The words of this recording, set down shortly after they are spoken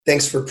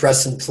Thanks for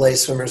pressing play,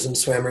 swimmers and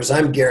swammers.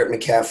 I'm Garrett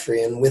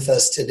McCaffrey, and with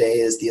us today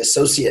is the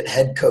Associate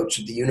Head Coach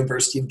of the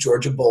University of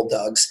Georgia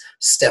Bulldogs,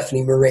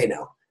 Stefanie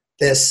Moreno.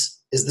 This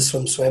is the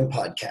Swim Swam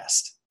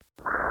Podcast.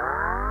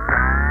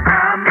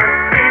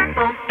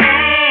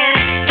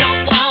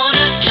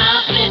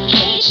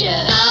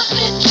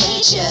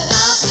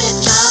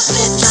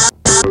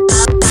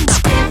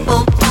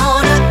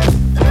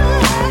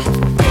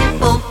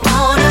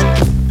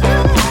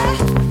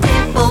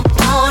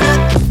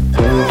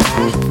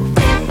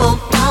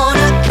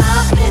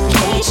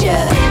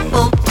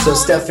 So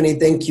Stefanie,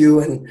 thank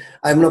you. And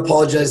I'm going to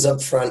apologize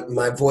up front.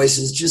 My voice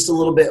is just a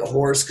little bit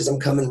hoarse because I'm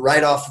coming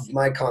right off of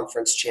my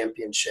conference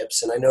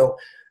championships. And I know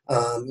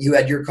you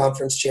had your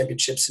conference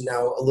championships and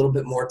now a little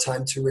bit more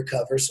time to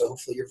recover. So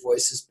hopefully your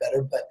voice is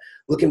better. But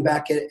looking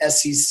back at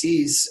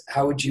SECs,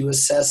 how would you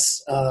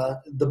assess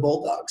the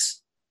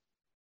Bulldogs?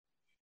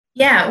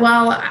 Yeah,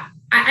 well,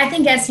 I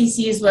think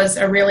SECs was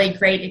a really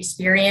great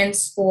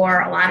experience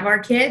for a lot of our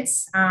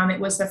kids. It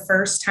was the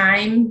first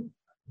time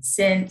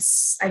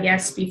since, I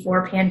guess,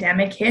 before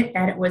pandemic hit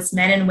that it was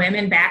men and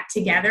women back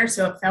together.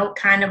 So it felt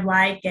kind of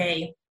like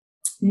a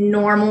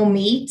normal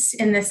meet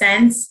in the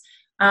sense.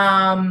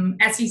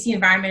 SEC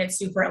environment is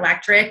super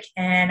electric.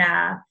 And,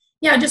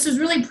 just was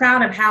really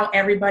proud of how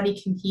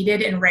everybody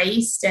competed and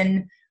raced.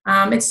 And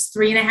it's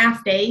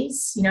 3.5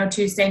 days,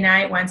 Tuesday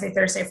night, Wednesday,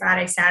 Thursday,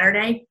 Friday,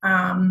 Saturday.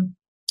 And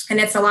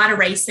it's a lot of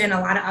racing, a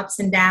lot of ups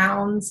and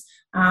downs,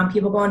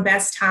 people going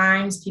best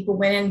times, people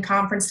winning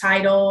conference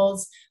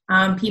titles,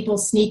 people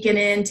sneaking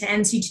into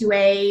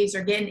NC2As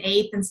or getting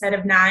 8th instead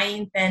of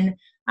 9th. And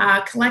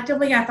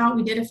collectively, I thought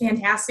we did a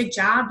fantastic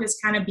job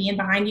just kind of being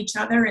behind each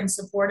other and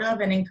supportive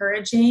and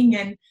encouraging.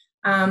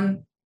 And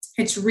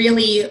it's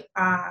really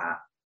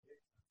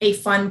a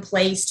fun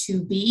place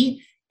to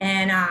be.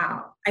 And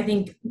I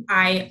think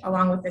I,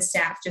 along with the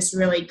staff, just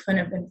really couldn't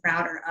have been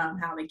prouder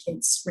of how the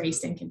kids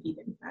raced and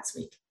competed last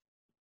week.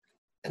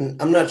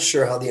 And I'm not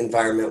sure how the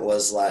environment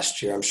was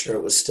last year. I'm sure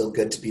it was still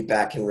good to be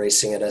back in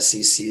racing at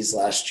SECs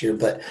last year,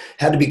 but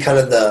had to be kind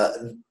of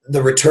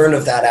the return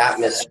of that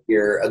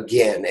atmosphere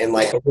again and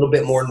like a little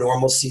bit more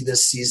normalcy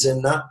this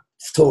season. Not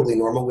totally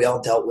normal. We all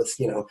dealt with,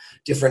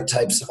 different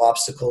types of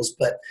obstacles,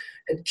 but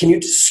can you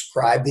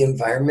describe the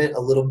environment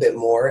a little bit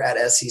more at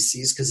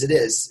SECs? Because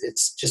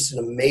it's just an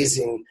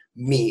amazing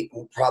meet,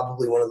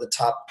 probably one of the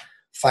top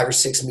 5 or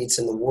 6 meets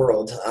in the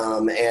world.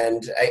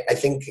 And I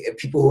think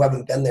people who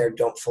haven't been there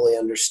don't fully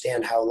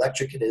understand how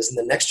electric it is. And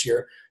then next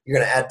year, you're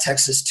going to add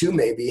Texas too,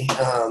 maybe.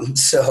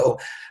 So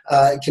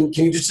can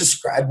you just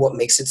describe what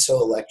makes it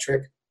so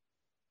electric?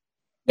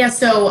 Yeah,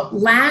 so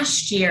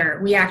last year,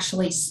 we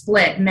actually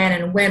split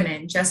men and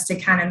women just to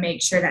kind of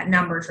make sure that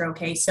numbers are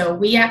okay. So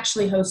we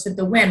actually hosted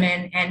the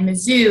women and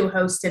Mizzou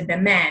hosted the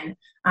men.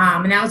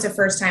 And that was the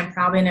first time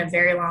probably in a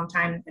very long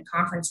time that the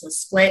conference was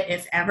split,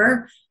 if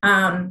ever.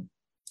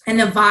 And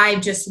the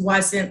vibe just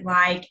wasn't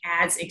like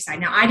as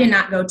exciting. Now, I did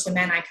not go to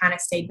men. I kind of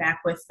stayed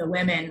back with the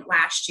women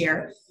last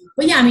year.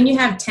 But yeah, you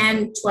have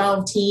 10,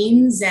 12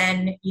 teams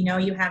and,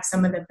 you have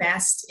some of the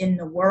best in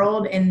the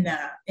world in the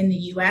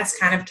U.S.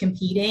 kind of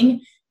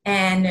competing.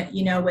 And,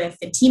 with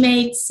the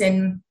teammates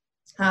and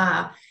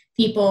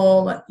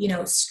people,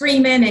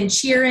 screaming and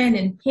cheering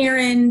and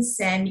parents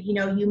and,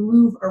 you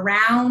move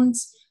around.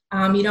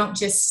 You don't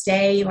just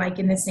stay like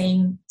in the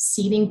same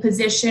seating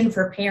position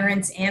for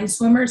parents and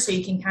swimmers, so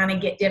you can kind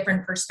of get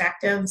different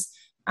perspectives,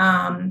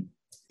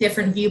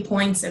 different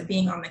viewpoints of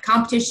being on the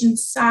competition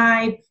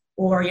side,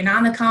 or you're not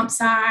on the comp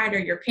side, or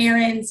your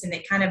parents, and they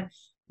kind of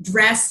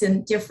dress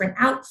in different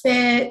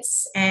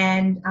outfits.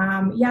 And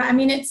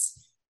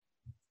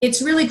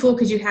it's really cool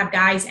because you have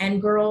guys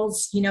and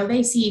girls,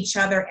 they see each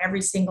other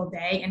every single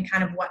day and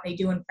kind of what they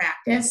do in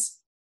practice.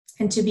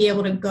 And to be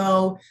able to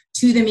go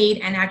to the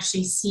meet and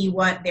actually see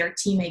what their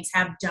teammates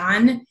have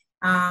done.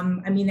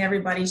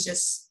 Everybody's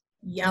just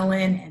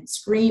yelling and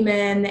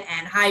screaming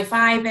and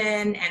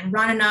high-fiving and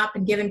running up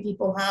and giving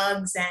people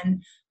hugs.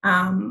 And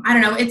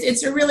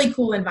it's a really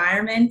cool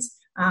environment.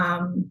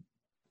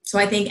 So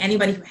I think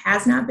anybody who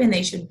has not been,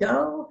 they should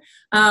go.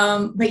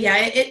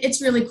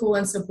 It's really cool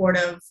and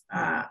supportive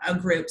a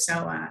group.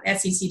 So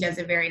SEC does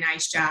a very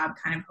nice job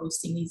kind of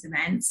hosting these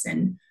events.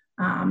 And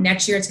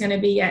next year it's going to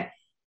be at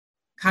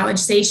College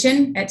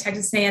Station at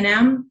Texas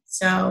A&M.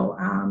 So,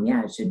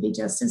 it should be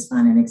just as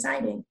fun and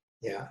exciting.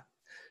 Yeah.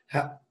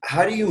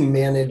 How do you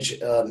manage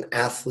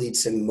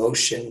athletes'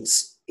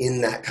 emotions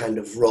in that kind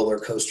of roller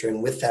coaster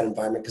and with that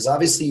environment? Because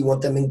obviously you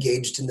want them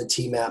engaged in the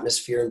team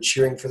atmosphere and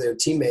cheering for their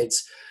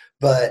teammates.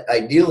 But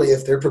ideally,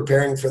 if they're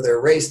preparing for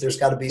their race, there's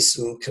got to be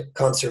some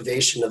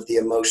conservation of the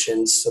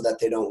emotions so that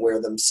they don't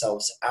wear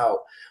themselves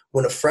out.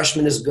 When a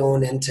freshman is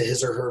going into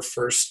his or her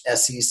first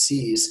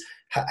SECs,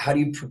 how do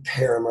you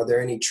prepare them? Are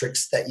there any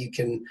tricks that you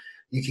can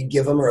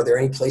give them? Or are there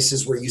any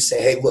places where you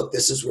say, hey, look,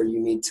 this is where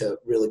you need to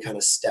really kind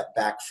of step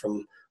back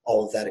from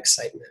all of that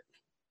excitement?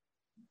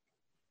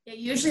 Yeah,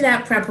 usually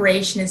that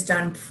preparation is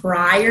done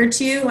prior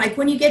to, like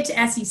when you get to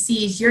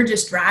SECs, you're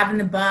just driving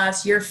the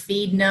bus, you're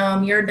feeding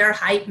them, you're their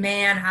hype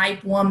man,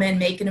 hype woman,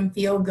 making them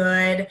feel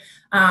good.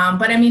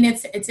 But I mean,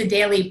 it's a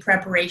daily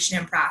preparation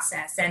and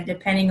process, and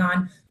depending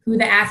on who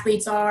the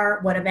athletes are,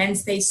 what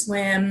events they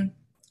swim,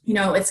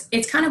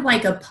 it's kind of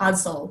like a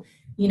puzzle.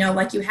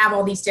 Like you have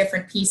all these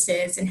different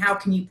pieces, and how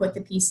can you put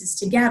the pieces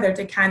together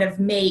to kind of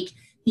make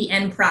the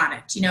end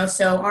product?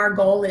 So our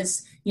goal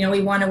is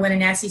we want to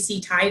win an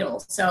SEC title.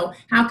 So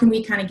how can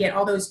we kind of get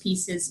all those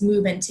pieces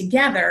moving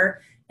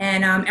together?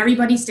 And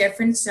everybody's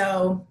different.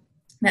 So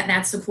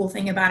that's the cool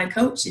thing about a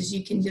coach is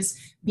you can just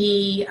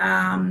be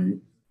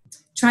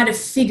try to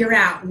figure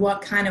out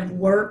what kind of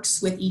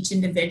works with each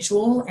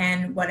individual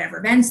and whatever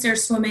events they're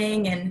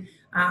swimming. And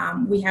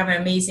we have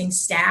an amazing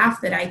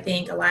staff that I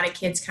think a lot of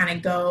kids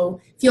kind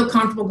of feel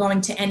comfortable going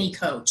to any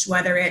coach,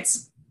 whether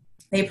it's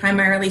they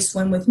primarily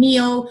swim with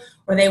Neil,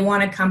 or they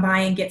want to come by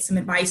and get some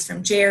advice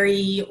from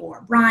Jerry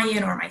or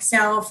Brian or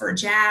myself or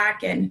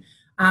Jack. And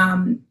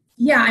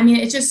yeah, I mean,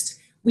 it's just,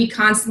 we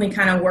constantly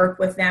kind of work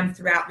with them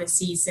throughout the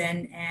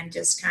season and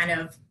just kind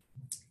of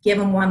give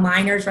them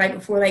one-liners right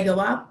before they go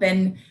up.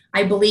 And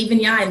I believe in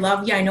you. I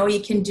love you. I know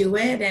you can do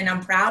it. And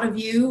I'm proud of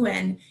you.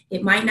 And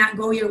it might not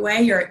go your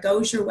way or it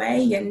goes your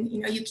way. And,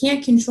 you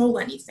can't control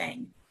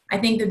anything. I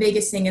think the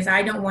biggest thing is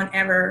I don't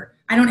ever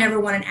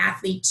want an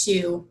athlete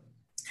to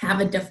have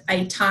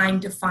a time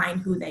define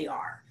who they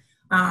are.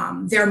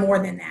 They're more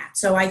than that.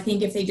 So I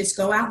think if they just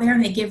go out there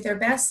and they give their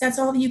best, that's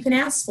all that you can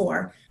ask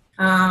for.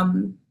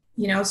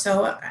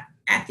 So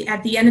at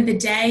the end of the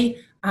day,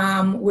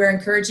 we're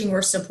encouraging,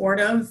 we're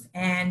supportive.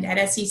 And at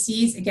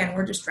SECs, again,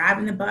 we're just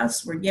driving the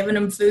bus, we're giving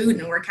them food,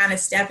 and we're kind of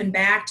stepping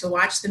back to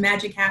watch the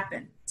magic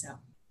happen. So.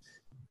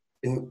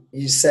 And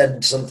you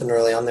said something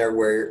early on there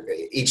where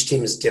each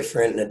team is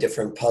different and a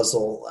different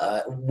puzzle.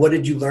 What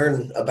did you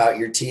learn about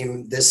your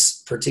team,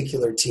 this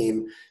particular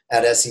team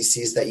at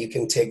SECs, that you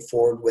can take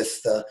forward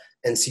with the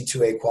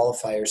NC2A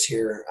qualifiers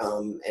here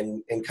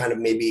and kind of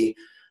maybe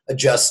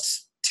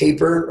adjust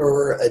taper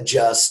or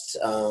adjust,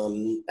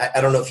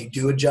 I don't know if you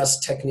do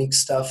adjust technique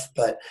stuff,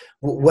 but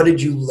what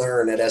did you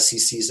learn at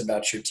SECs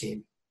about your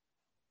team?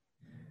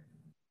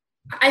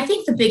 I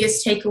think the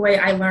biggest takeaway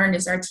I learned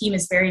is our team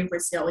is very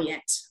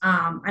resilient.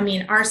 I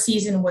mean, our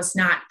season was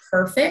not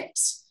perfect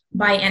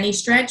by any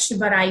stretch,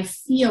 but I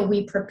feel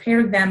we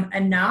prepared them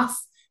enough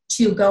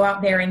to go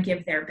out there and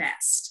give their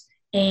best.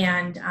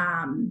 And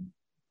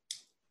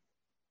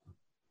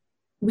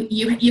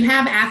you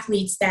have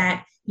athletes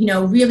that,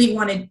 really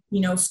want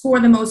to, score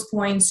the most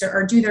points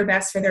or do their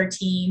best for their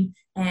team.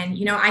 And,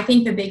 I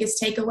think the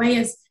biggest takeaway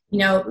is,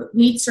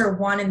 meets are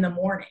 1 in the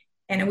morning.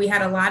 And we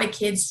had a lot of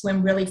kids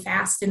swim really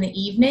fast in the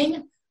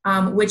evening,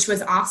 which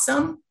was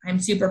awesome. I'm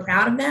super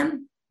proud of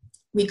them.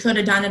 We could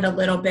have done it a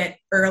little bit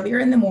earlier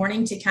in the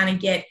morning to kind of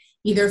get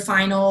either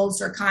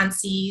finals or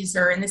concies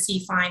or in the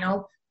C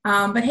final.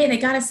 But hey, they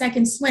got a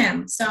second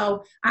swim.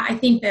 So I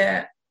think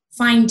the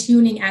fine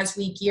tuning as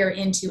we gear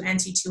into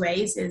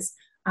NC2As is,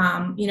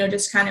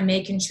 just kind of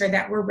making sure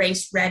that we're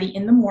race ready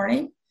in the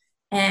morning.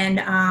 And,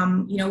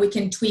 we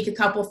can tweak a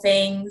couple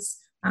things.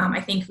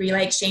 I think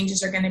relay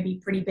exchanges are going to be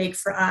pretty big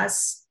for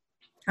us.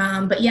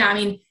 But yeah, I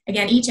mean,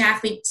 again, each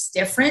athlete's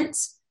different.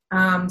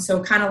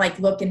 So kind of like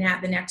looking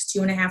at the next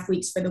 2.5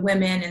 weeks for the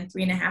women and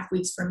 3.5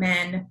 weeks for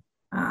men,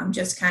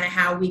 just kind of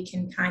how we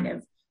can kind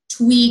of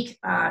tweak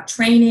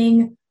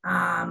training,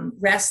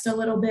 rest a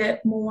little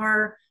bit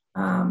more,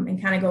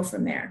 and kind of go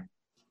from there.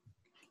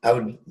 I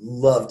would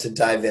love to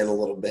dive in a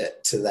little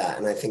bit to that.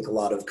 And I think a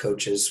lot of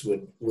coaches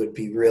would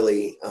be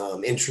really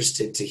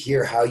interested to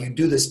hear how you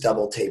do this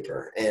double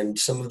taper and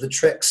some of the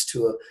tricks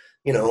to,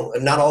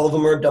 not all of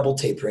them are double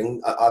tapering.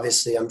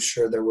 Obviously, I'm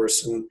sure there were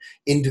some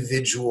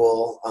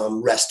individual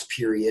rest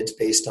periods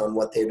based on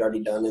what they'd already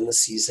done in the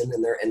season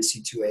and their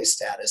NC2A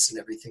status and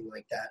everything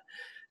like that,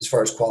 as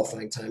far as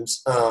qualifying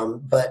times.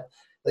 But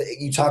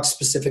you talked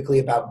specifically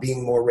about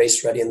being more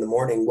race ready in the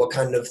morning. What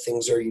kind of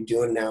things are you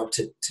doing now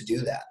to do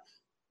that?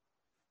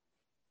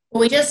 Well,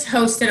 we just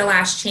hosted a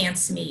last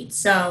chance meet.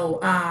 So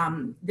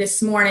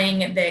this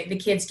morning, the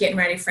kids getting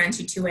ready for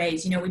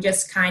NC2As, we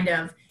just kind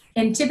of,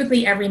 and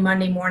typically every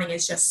Monday morning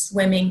is just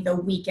swimming the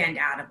weekend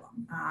out of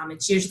them.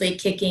 It's usually a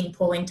kicking,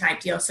 pulling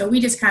type deal. So we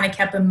just kind of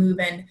kept them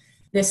moving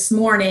this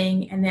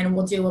morning, and then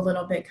we'll do a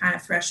little bit kind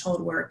of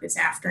threshold work this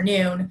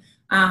afternoon.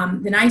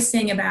 The nice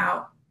thing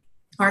about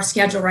our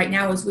schedule right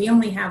now is we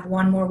only have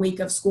 1 more week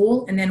of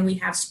school, and then we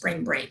have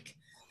spring break.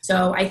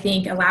 So I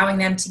think allowing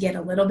them to get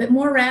a little bit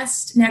more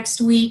rest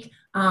next week,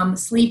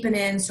 sleeping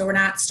in, so we're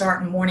not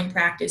starting morning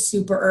practice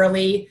super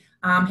early,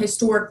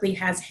 historically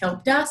has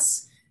helped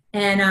us.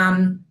 And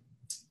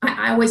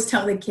I always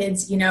tell the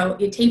kids,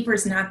 taper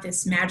is not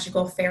this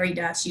magical fairy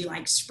dust you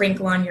like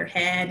sprinkle on your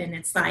head and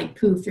it's like,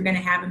 poof, you're going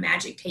to have a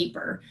magic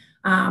taper.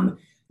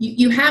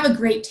 You have a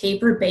great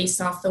taper based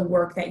off the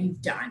work that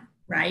you've done,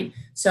 right?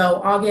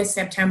 So August,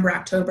 September,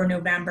 October,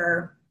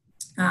 November,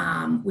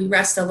 we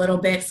rest a little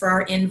bit for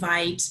our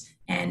invite,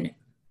 and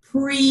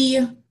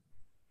pre-COVID,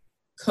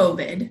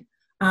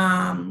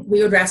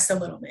 we would rest a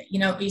little bit.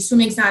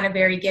 Swimming's not a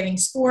very giving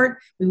sport.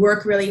 We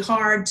work really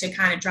hard to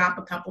kind of drop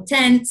a couple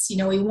tenths.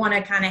 We want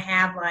to kind of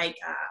have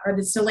or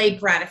the delayed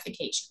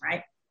gratification,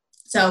 right?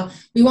 So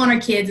we want our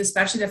kids,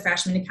 especially the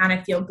freshmen, to kind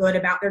of feel good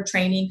about their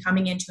training,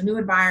 coming into a new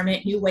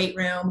environment, new weight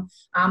room.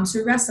 So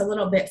we rest a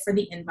little bit for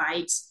the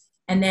invite.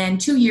 And then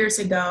 2 years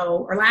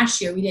ago, or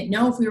last year, we didn't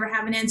know if we were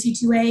having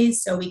NC2As,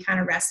 so we kind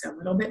of rested a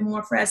little bit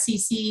more for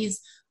SECs,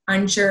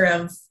 unsure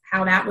of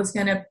how that was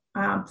going to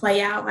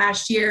play out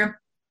last year.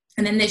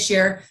 And then this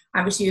year,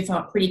 obviously, we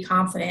felt pretty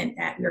confident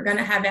that we were going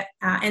to have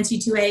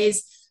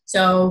NC2As.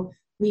 So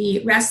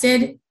we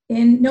rested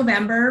in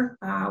November.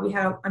 We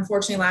had,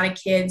 unfortunately, a lot of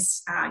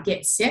kids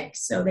get sick,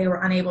 so they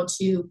were unable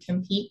to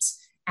compete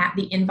at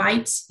the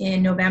invite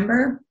in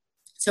November.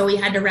 So we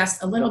had to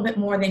rest a little bit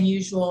more than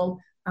usual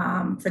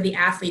for the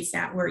athletes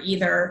that were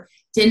either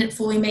didn't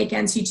fully make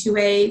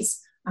NC2As,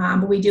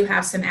 but we do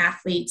have some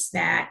athletes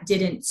that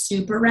didn't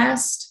super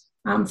rest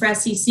for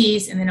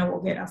SECs, and then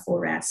we'll get a full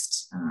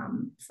rest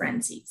for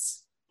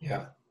NCs.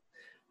 Yeah.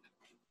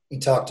 You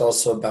talked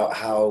also about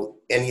how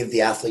any of the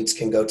athletes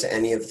can go to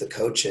any of the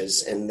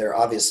coaches, and there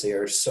obviously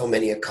are so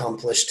many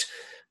accomplished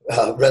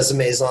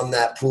resumes on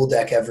that pool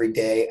deck every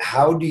day.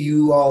 How do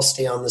you all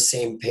stay on the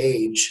same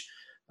page?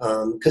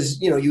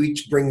 Because, you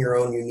each bring your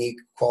own unique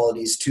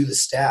qualities to the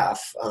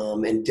staff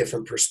and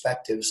different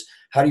perspectives.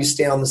 How do you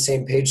stay on the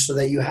same page so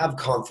that you have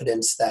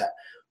confidence that,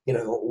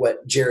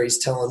 what Jerry's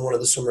telling one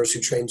of the swimmers who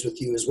trains with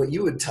you is what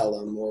you would tell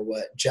him, or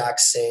what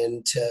Jack's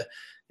saying to,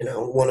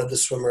 one of the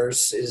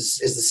swimmers is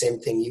the same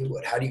thing you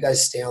would? How do you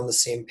guys stay on the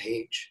same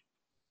page?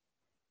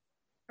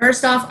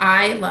 First off,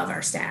 I love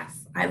our staff.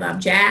 I love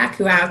Jack,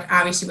 who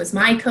obviously was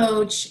my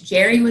coach.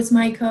 Jerry was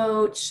my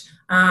coach.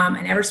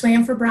 I never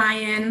swam for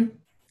Brian,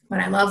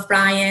 but I love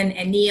Brian.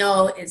 And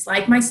Neil is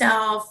like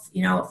myself,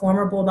 a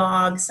former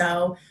Bulldog.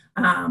 So,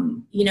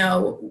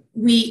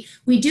 we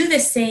do the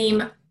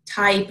same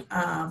type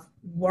of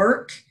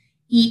work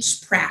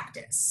each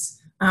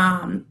practice.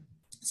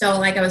 So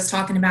like I was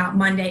talking about,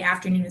 Monday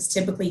afternoon is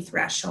typically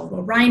threshold.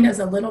 Well, Brian does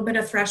a little bit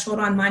of threshold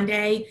on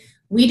Monday.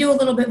 We do a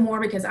little bit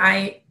more because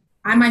I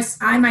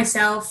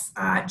myself,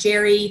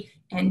 Jerry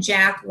and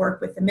Jack work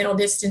with the middle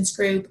distance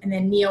group, and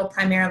then Neil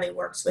primarily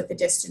works with the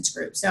distance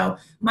group. So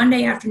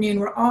Monday afternoon,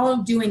 we're all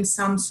doing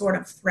some sort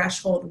of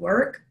threshold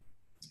work.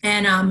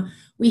 And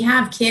we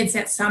have kids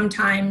that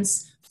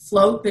sometimes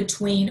float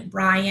between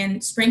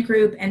Brian sprint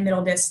group and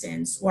middle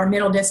distance, or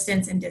middle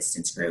distance and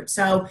distance group.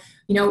 So,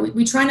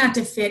 we try not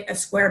to fit a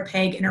square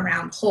peg in a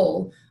round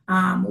hole.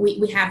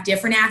 We have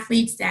different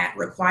athletes that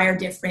require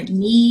different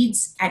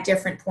needs at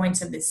different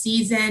points of the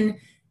season,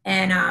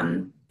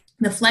 and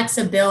the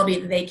flexibility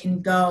that they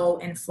can go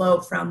and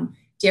float from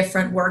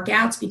different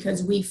workouts,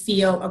 because we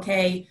feel,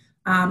 okay,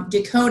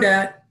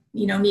 Dakota,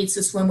 needs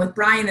to swim with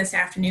Brian this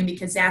afternoon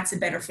because that's a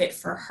better fit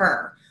for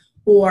her.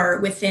 Or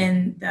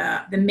within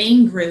the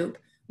main group,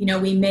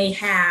 we may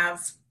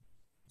have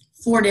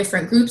 4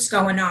 different groups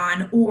going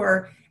on,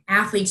 or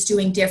athletes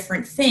doing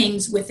different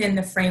things within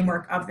the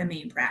framework of the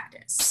main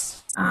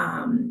practice.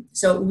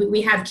 So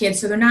we have kids,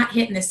 so they're not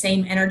hitting the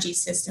same energy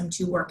system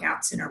 2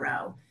 workouts in a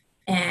row.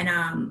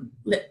 And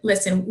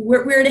listen,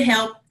 we're here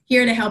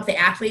to help the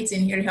athletes,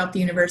 and here to help the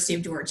University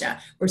of Georgia.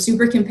 We're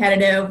super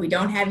competitive. We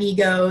don't have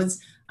egos.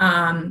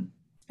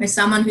 There's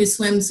someone who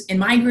swims in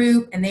my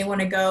group and they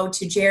want to go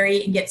to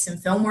Jerry and get some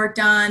film work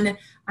done.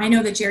 I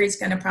know that Jerry's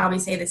going to probably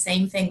say the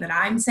same thing that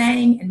I'm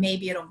saying, and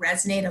maybe it'll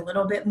resonate a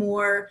little bit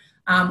more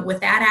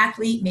with that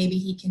athlete. Maybe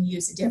he can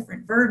use a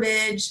different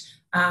verbiage,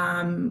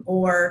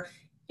 or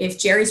if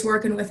Jerry's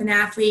working with an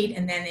athlete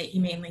and then he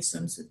mainly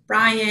swims with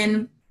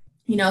Brian,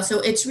 so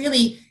it's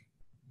really,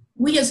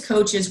 we as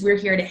coaches, we're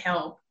here to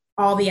help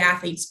all the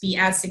athletes be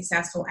as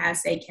successful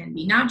as they can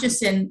be, not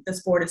just in the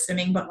sport of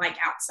swimming, but like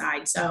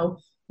outside. So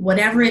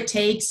whatever it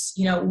takes,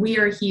 we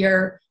are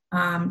here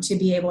to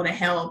be able to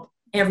help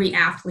every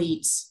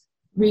athlete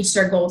reach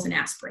their goals and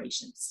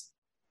aspirations.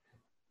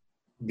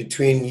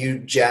 Between you,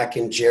 Jack,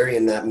 and Jerry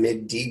in that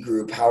mid-D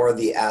group, how are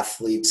the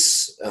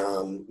athletes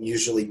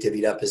usually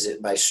divvied up? Is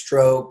it by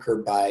stroke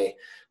or by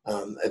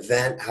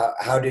event?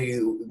 How do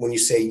you, when you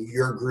say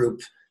your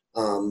group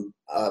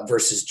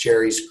versus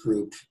Jerry's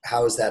group,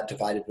 how is that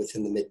divided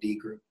within the mid-D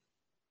group?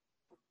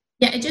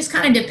 Yeah, it just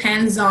kind of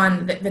depends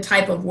on the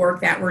type of work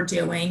that we're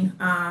doing.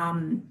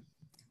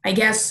 I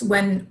guess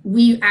when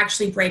we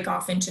actually break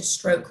off into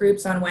stroke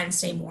groups on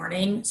Wednesday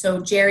morning,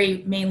 so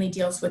Jerry mainly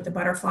deals with the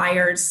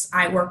butterflyers,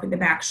 I work with the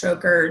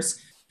backstrokers,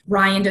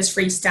 Ryan does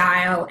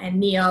freestyle,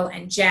 and Neil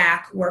and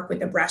Jack work with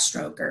the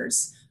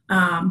breaststrokers.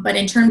 But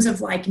in terms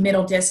of like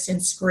middle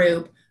distance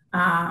group,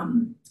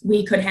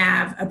 we could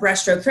have a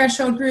breaststroke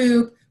threshold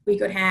group, we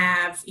could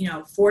have,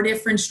 4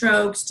 different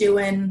strokes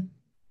doing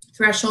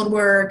threshold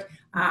work.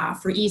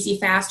 For easy,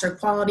 fast, or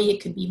quality,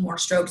 it could be more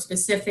stroke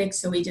specific.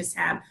 So we just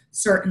have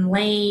certain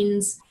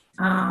lanes.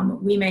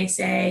 We may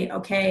say,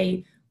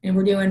 okay, and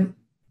we're doing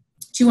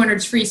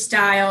 200s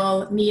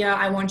freestyle. Mia,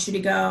 I want you to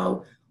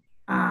go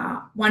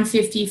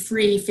 150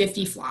 free,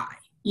 50 fly.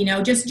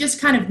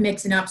 Just kind of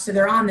mixing up so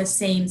they're on the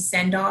same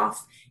send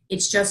off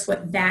It's just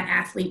what that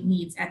athlete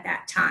needs at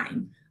that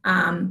time.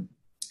 And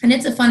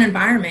it's a fun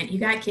environment. You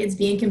got kids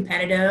being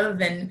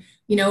competitive and,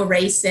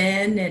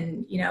 racing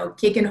and,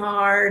 kicking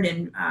hard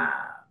and,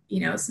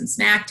 some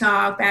smack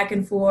talk back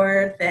and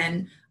forth.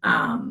 And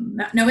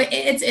no,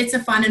 it's a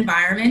fun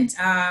environment.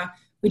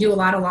 We do a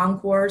lot of long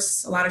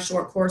course, a lot of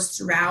short course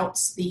throughout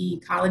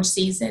the college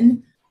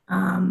season.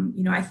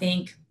 I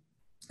think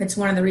it's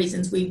one of the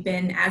reasons we've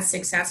been as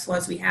successful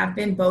as we have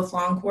been, both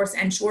long course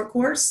and short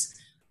course.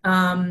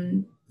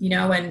 And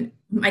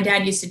my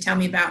dad used to tell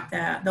me about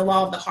the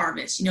law of the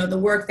harvest. The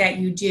work that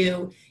you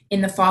do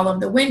in the fall of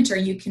the winter,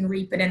 you can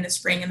reap it in the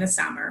spring and the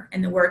summer.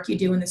 And the work you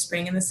do in the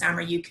spring and the summer,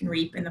 you can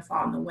reap in the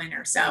fall and the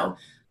winter. So,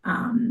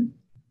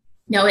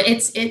 no,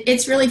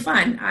 it's really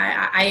fun.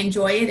 I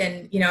enjoy it.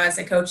 And, as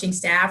a coaching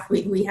staff,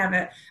 we have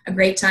a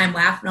great time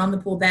laughing on the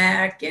pool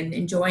deck and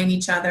enjoying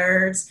each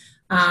other's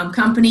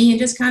company and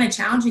just kind of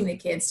challenging the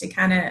kids to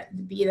kind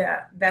of be the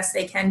best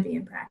they can be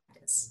in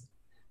practice.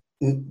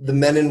 The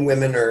men and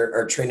women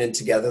are training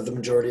together the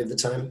majority of the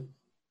time?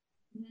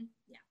 Mm-hmm.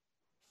 Yeah.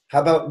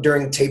 How about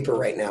during taper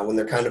right now when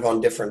they're kind of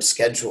on different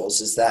schedules?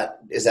 Is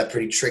that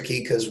pretty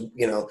tricky? Because,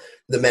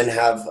 the men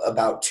have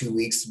about 2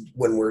 weeks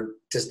when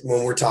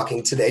we're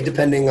talking today,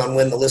 depending on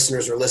when the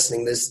listeners are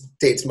listening, this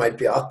dates might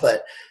be off,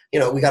 but,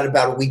 we got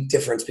about a week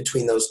difference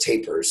between those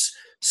tapers.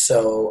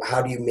 So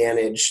how do you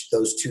manage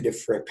those two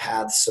different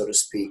paths, so to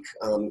speak,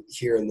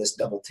 here in this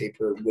double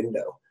taper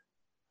window?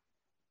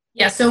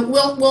 Yeah, so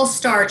we'll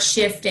start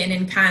shifting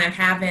and kind of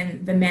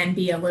having the men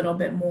be a little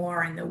bit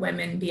more and the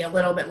women be a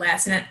little bit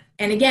less. And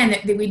again,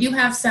 we do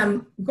have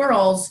some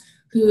girls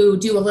who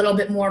do a little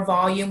bit more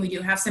volume. We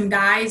do have some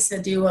guys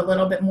that do a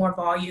little bit more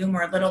volume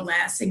or a little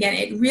less. Again,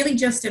 it really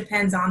just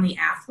depends on the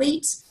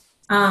athlete.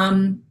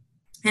 And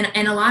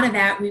a lot of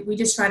that, we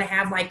just try to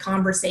have like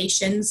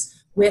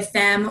conversations with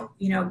them,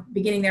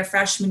 beginning their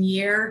freshman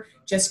year,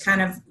 just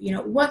kind of,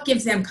 what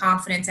gives them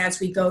confidence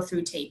as we go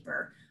through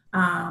taper.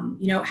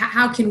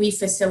 How can we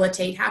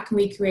facilitate? How can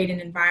we create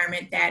an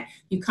environment that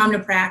you come to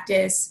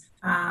practice?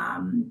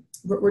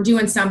 We're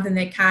doing something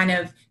that kind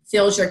of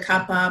fills your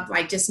cup up,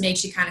 like just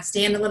makes you kind of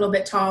stand a little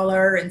bit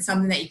taller and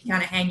something that you can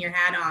kind of hang your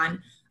hat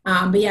on.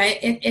 But yeah,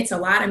 it's a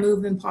lot of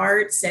moving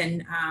parts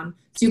and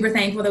super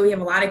thankful that we have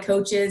a lot of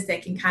coaches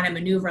that can kind of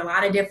maneuver a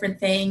lot of different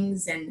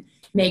things and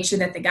make sure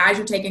that the guys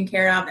are taken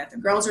care of, that the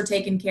girls are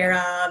taken care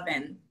of,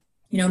 and,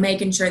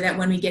 making sure that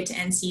when we get to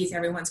NCs,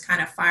 everyone's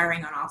kind of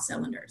firing on all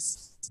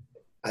cylinders.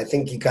 I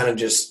think you kind of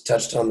just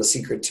touched on the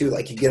secret too.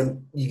 Like you get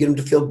them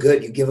to feel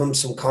good. You give them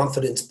some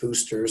confidence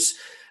boosters.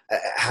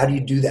 How do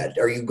you do that?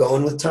 Are you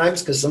going with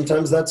times? Because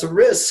sometimes that's a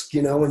risk,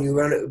 when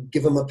you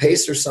give them a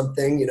pace or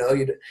something,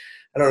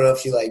 I don't know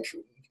if you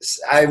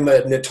I'm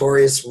a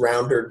notorious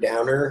rounder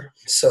downer.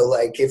 So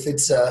like if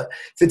it's a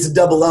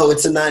 00,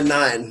 it's a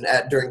 99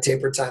 during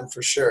taper time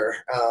for sure.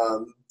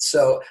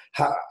 So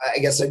I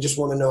guess I just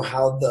want to know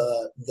how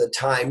the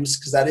times,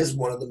 because that is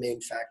one of the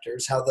main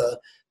factors, how the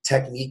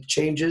technique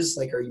changes.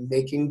 Like, are you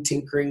making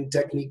tinkering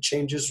technique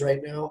changes right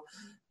now?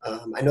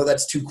 I know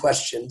that's two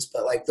questions,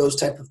 but like those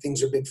type of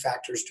things are big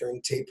factors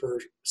during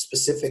taper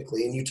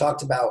specifically. And you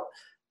talked about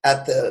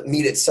at the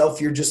meet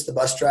itself, you're just the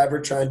bus driver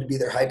trying to be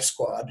their hype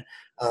squad.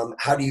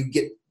 How do you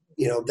get,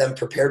 them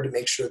prepared to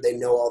make sure they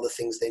know all the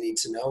things they need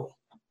to know?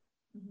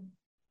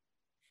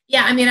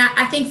 Yeah. I mean,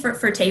 I think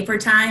for taper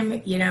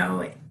time,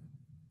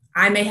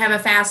 I may have a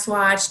fast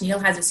watch. Neil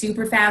has a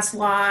super fast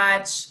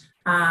watch.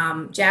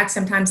 Jack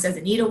sometimes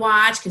doesn't need a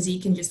watch because he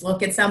can just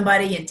look at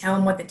somebody and tell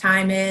him what the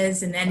time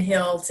is. And then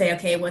he'll say,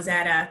 okay, was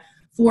that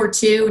a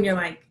 4:02? And you're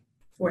like,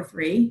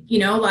 4:03,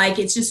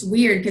 it's just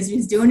weird because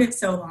he's doing it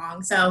so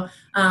long. So,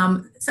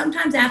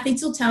 sometimes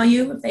athletes will tell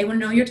you if they want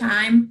to know your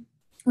time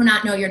or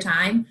not know your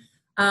time.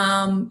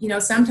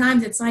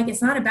 Sometimes it's like,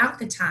 it's not about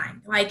the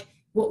time. Like,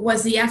 what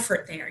was the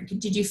effort there?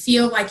 Did you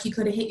feel like you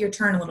could have hit your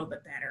turn a little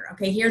bit better?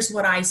 Okay, here's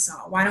what I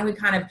saw. Why don't we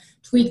kind of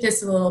tweak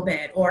this a little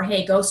bit? Or,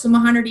 hey, go swim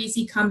 100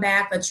 easy, come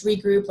back, let's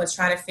regroup, let's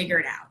try to figure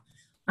it out.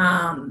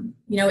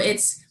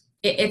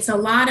 It's a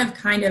lot of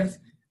kind of,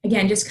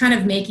 again, just kind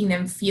of making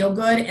them feel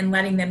good and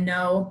letting them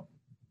know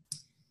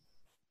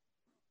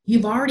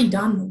you've already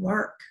done the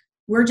work.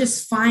 We're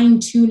just fine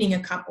tuning a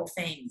couple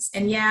things.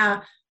 And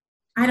yeah,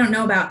 I don't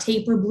know about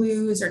taper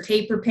blues or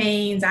taper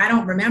pains. I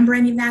don't remember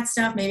any of that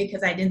stuff, maybe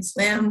because I didn't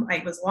swim.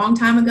 Like, it was a long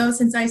time ago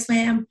since I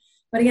swam.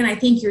 But again, I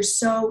think you're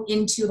so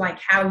into like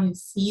how you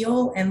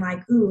feel and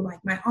like, ooh, like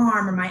my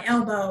arm or my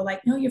elbow,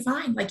 like, no, you're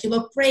fine. Like, you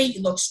look great.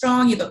 You look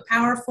strong. You look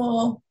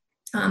powerful.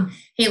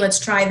 Hey, let's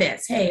try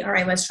this. Hey, all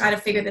right, let's try to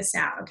figure this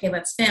out. Okay,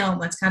 let's film.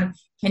 Let's kind of,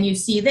 can you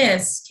see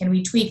this? Can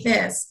we tweak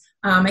this?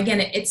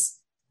 Again, it's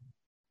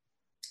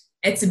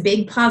a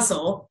big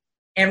puzzle.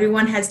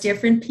 Everyone has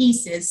different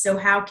pieces. So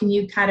how can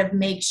you kind of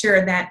make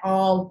sure that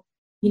all,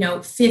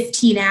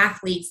 15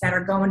 athletes that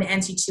are going to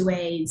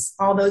NC2As,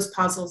 all those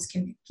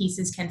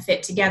pieces can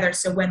fit together.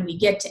 So when we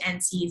get to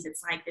NCs,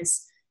 it's like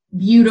this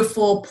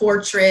beautiful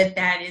portrait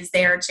that is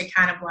there to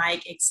kind of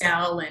like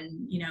excel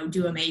and,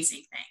 do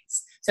amazing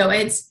things. So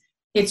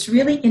it's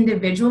really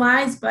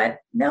individualized, but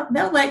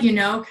they'll let you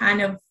know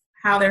kind of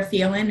how they're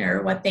feeling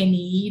or what they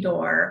need,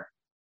 or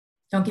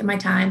don't get my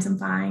times, I'm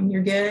fine,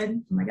 you're good.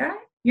 I'm like, all right,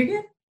 you're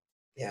good.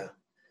 Yeah.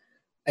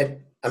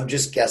 I'm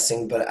just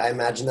guessing, but I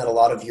imagine that a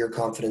lot of your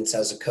confidence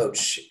as a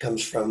coach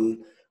comes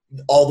from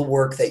all the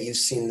work that you've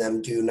seen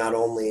them do, not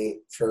only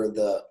for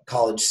the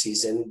college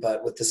season,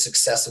 but with the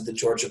success of the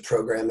Georgia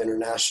program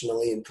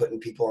internationally and putting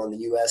people on the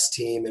U.S.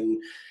 team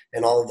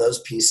and all of those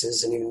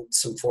pieces, and even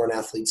some foreign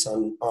athletes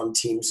on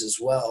teams as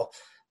well.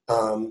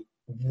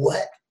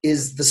 What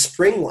is the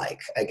spring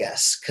like, I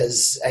guess?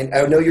 Because I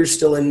know you're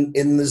still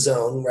in the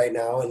zone right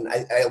now, and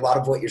a lot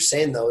of what you're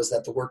saying, though, is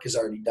that the work is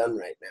already done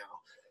right now.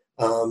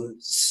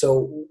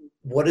 So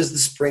what does the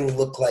spring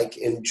look like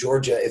in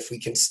Georgia if we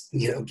can,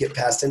 get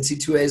past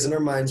NC2As in our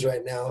minds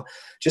right now?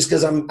 Just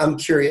because I'm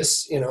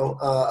curious,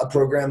 a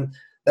program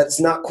that's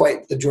not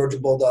quite the Georgia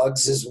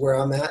Bulldogs is where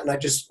I'm at. And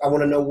I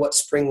want to know what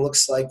spring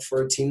looks like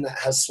for a team that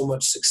has so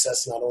much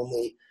success, not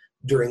only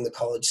during the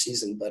college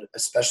season, but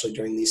especially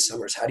during these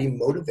summers. How do you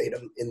motivate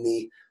them in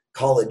the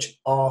college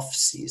off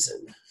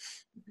season?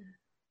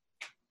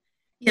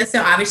 Yeah,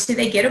 so obviously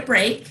they get a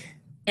break.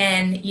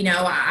 And,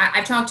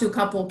 I've talked to a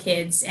couple of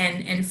kids,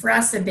 and for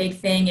us, the big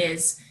thing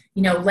is,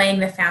 laying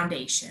the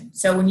foundation.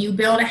 So when you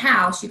build a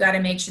house, you got to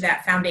make sure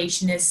that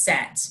foundation is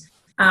set.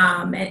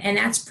 And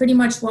that's pretty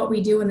much what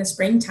we do in the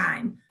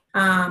springtime.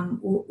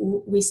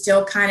 We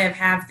still kind of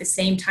have the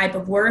same type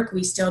of work.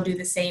 We still do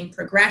the same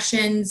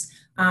progressions.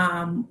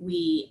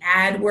 We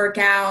add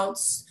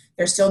workouts.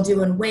 They're still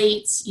doing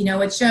weights.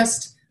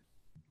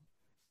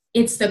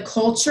 It's the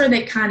culture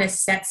that kind of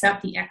sets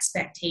up the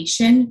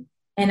expectation.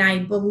 And I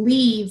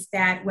believe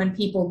that when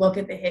people look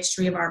at the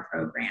history of our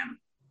program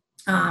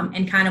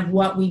and kind of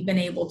what we've been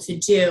able to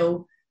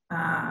do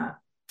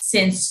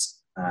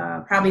since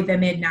probably the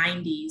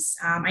mid-90s,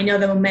 I know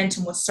the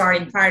momentum was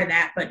starting prior to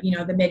that, but,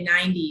 the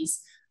mid-90s,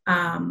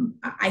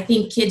 I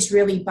think kids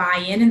really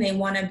buy in and they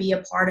want to be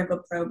a part of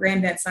a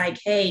program that's like,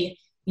 hey,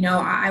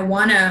 I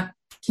want to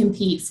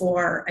compete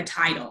for a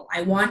title.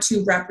 I want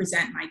to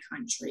represent my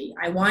country.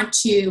 I want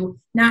to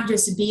not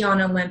just be on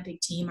an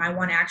Olympic team. I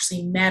want to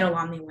actually medal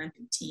on the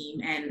Olympic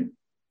team. And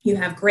you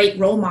have great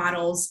role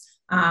models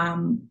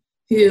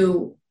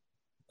who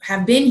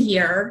have been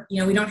here.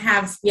 We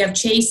have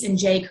Chase and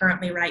Jay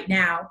currently right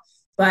now,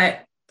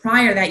 but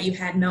prior to that, you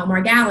had Mel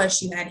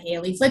Margalish, you had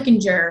Haley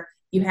Flickinger,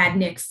 you had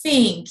Nick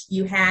Fink,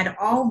 you had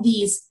all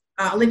these,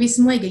 Olivia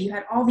Smliga, you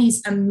had all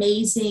these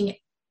amazing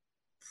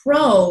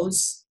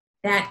pros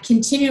that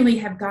continually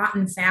have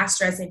gotten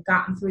faster as they've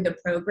gotten through the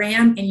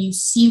program, and you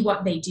see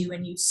what they do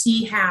and you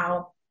see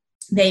how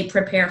they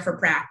prepare for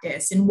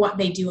practice and what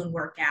they do in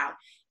workout.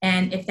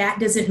 And if that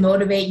doesn't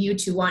motivate you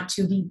to want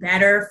to be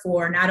better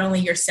for not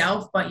only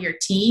yourself, but your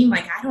team,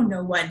 I don't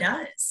know what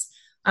does.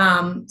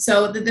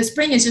 So the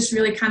spring is just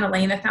really kind of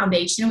laying the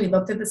foundation. We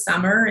looked at the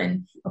summer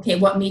and, okay,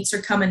 what meets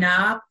are coming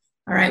up?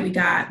 All right, we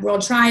got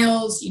world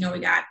trials, we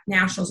got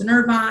nationals in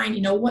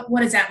Irvine,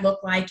 what does that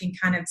look like, and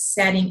kind of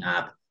setting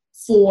up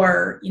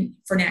for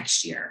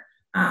next year.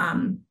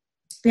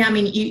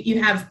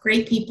 You have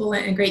great people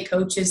and great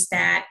coaches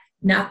that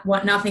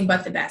want nothing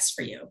but the best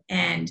for you.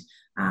 And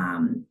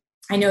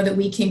I know that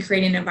we can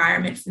create an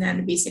environment for them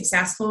to be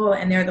successful,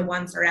 and they're the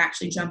ones that are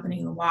actually jumping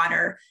in the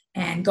water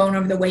and going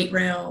over the weight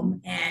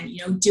room and,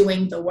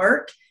 doing the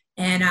work.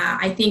 And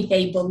I think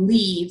they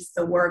believe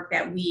the work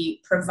that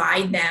we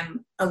provide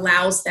them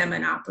allows them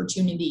an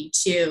opportunity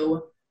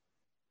to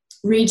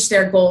reach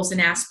their goals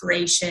and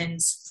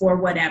aspirations for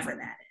whatever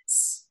that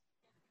is.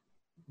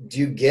 Do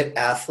you get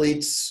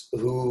athletes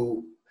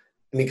who,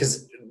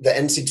 because the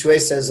NC2A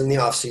says in the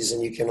off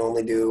season you can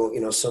only do,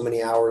 so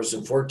many hours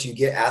of work. Do you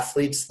get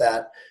athletes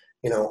that,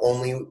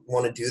 only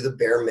want to do the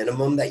bare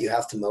minimum that you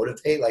have to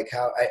motivate? Like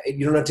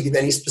you don't have to give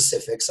any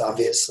specifics,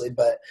 obviously,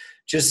 but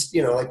just,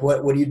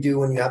 what do you do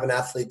when you have an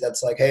athlete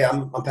that's like, hey,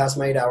 I'm past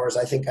my 8 hours.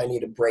 I think I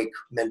need a break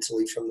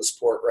mentally from the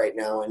sport right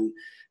now. And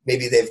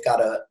maybe they've got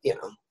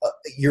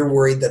you're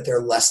worried that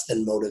they're less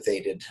than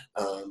motivated.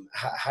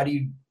 How do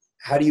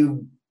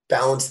you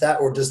balance that,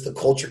 or does the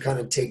culture kind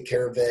of take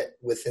care of it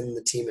within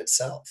the team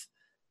itself?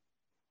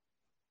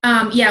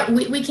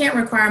 We can't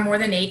require more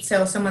than 8.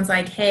 So if someone's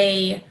like,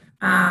 hey,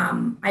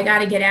 I got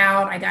to get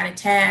out, I got to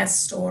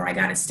test, or I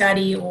got to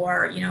study,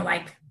 or,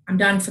 I'm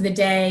done for the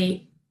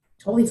day,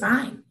 totally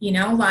fine.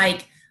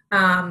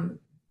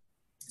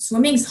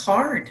 Swimming's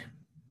hard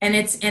and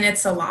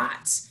it's a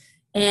lot.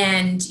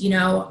 And,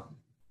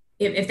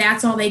 if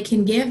that's all they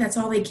can give, that's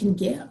all they can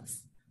give.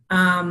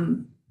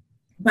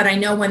 But I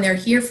know when they're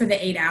here for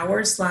the 8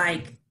 hours,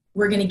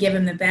 we're going to give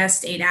them the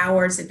best 8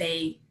 hours that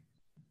they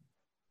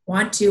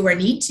want to or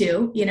need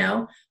to,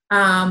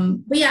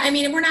 But yeah,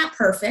 we're not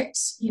perfect,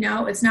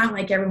 it's not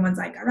like everyone's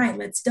like, all right,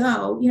 let's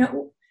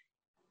go,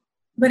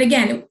 But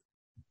again,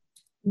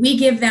 we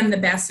give them the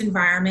best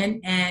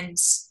environment, and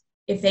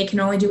if they can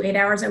only do 8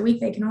 hours a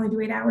week, they can only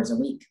do 8 hours a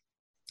week.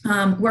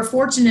 We're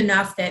fortunate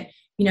enough that,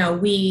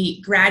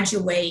 we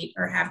graduate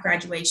or have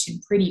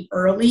graduation pretty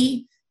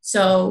early.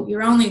 So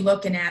you're only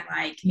looking at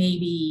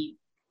maybe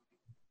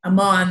a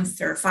month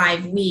or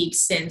 5 weeks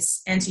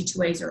since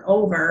NC2As are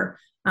over.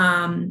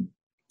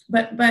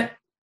 but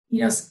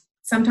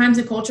sometimes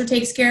the culture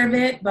takes care of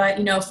it. But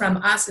from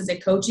us as a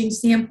coaching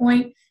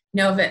standpoint,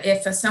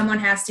 if someone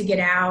has to get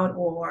out,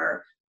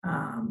 or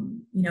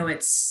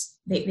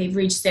they've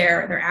reached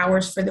their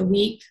hours for the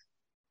week,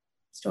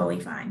 it's totally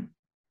fine.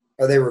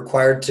 Are they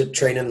required to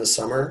train in the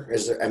summer?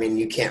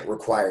 You can't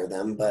require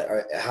them, but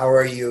how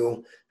are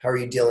you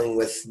dealing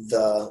with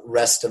the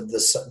rest of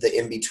the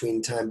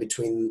in-between time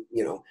between,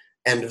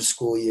 end of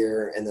school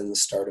year and then the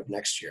start of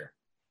next year?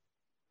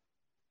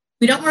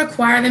 We don't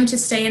require them to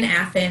stay in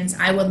Athens.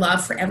 I would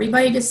love for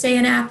everybody to stay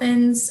in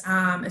Athens,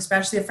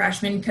 especially the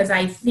freshmen, because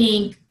I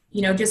think,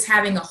 just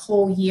having a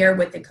whole year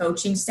with the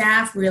coaching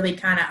staff really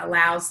kind of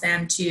allows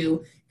them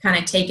to kind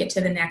of take it to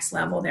the next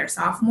level their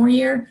sophomore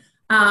year.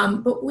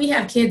 But we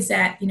have kids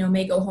that,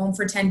 may go home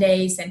for 10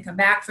 days and come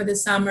back for the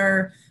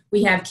summer.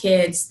 We have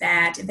kids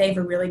that they have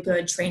a really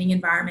good training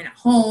environment at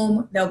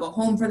home. They'll go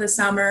home for the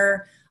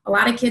summer. A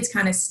lot of kids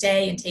kind of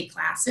stay and take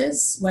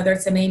classes, whether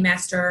it's a main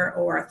semester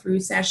or a through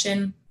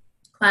session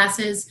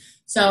classes.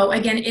 So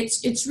again,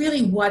 it's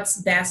really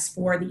what's best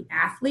for the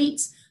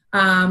athletes.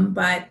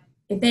 But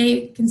if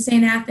they can stay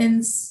in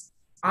Athens,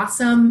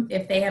 awesome.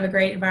 If they have a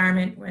great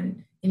environment,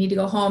 when they need to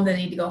go home, they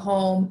need to go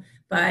home.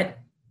 But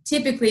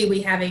typically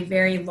we have a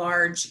very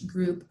large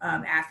group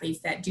of athletes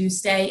that do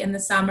stay in the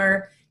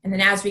summer. And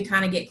then as we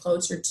kind of get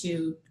closer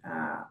to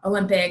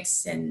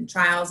Olympics and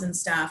trials and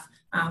stuff,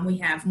 we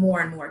have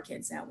more and more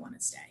kids that want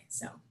to stay.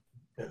 So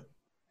yeah.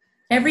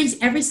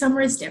 Every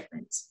summer is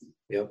different.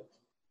 Yep.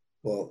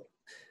 Well,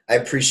 I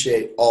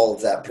appreciate all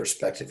of that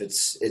perspective.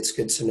 It's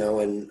good to know.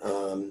 And,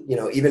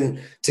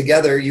 even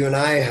together, you and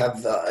I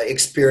have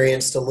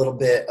experienced a little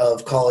bit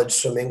of college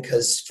swimming,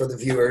 because for the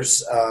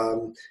viewers,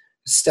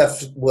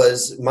 Steph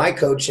was my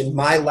coach in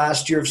my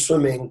last year of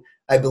swimming,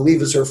 I believe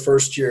was her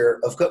first year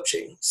of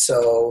coaching.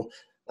 So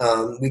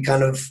we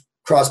kind of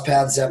crossed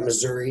paths at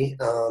Missouri.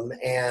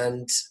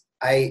 And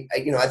I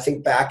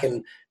think back,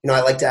 and,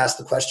 I like to ask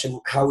the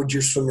question, how would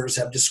your swimmers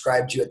have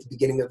described you at the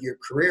beginning of your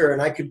career?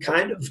 And I could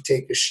kind of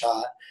take a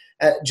shot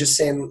at just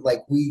saying,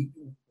 like,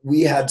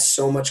 we had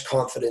so much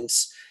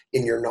confidence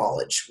in your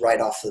knowledge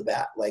right off the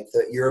bat, like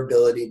your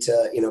ability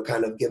to,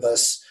 kind of give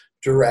us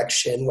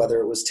direction, whether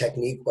it was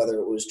technique, whether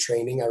it was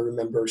training. I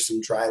remember some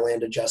dry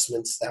land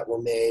adjustments that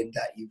were made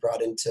that you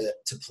brought into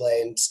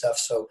play and stuff.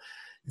 So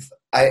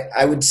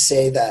I would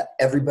say that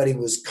everybody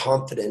was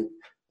confident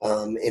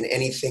in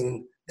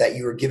anything that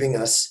you were giving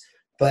us.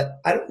 But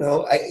I don't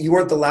know, you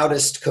weren't the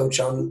loudest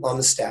coach on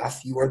the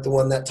staff. You weren't the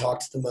one that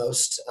talked the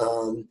most.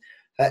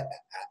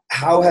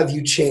 How have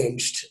you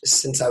changed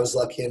since I was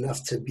lucky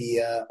enough to be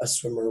a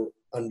swimmer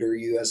under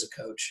you as a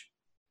coach?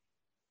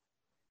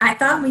 I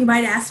thought we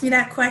might ask me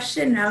that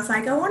question, and I was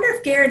like, I wonder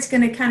if Garrett's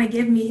going to kind of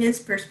give me his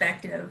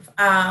perspective.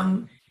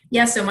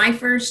 So my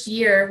first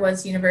year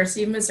was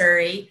University of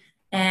Missouri,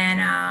 and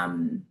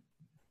I'm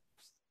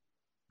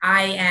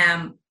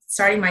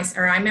in my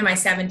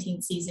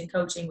 17th season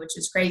coaching, which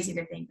is crazy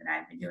to think that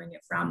I've been doing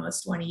it for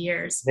almost 20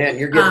 years. Man,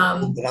 you're getting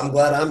old, but I'm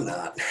glad I'm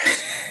not.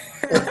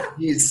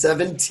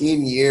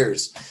 17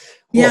 years.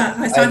 Yeah,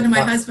 I was talking to my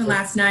husband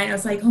last night. I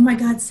was like, oh my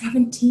God,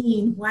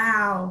 17.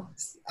 Wow.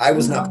 I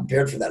was not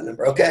prepared for that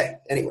number. Okay.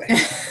 Anyway.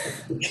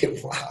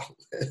 Wow.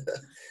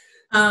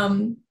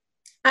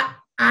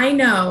 I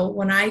know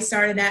when I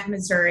started at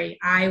Missouri,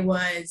 I'm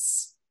glad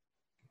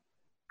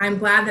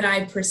that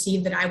I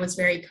perceived that I was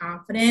very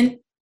confident.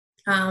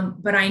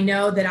 But I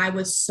know that I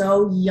was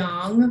so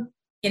young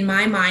in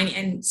my mind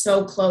and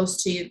so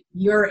close to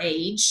your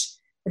age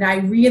that I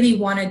really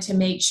wanted to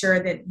make sure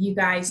that you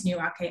guys knew,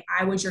 okay,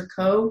 I was your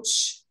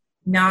coach,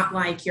 not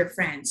like your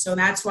friend. So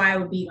that's why I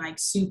would be like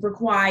super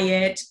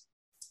quiet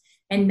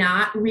and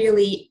not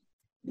really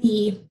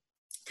be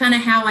kind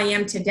of how I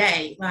am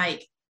today.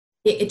 Like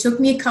it took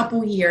me a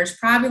couple years,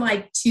 probably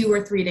like 2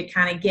 or 3, to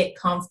kind of get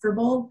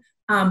comfortable.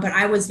 But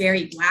I was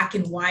very black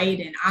and white,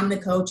 and I'm the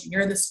coach and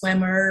you're the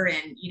swimmer,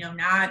 and,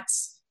 not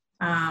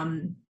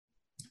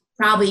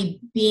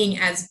probably being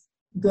as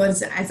good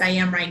as I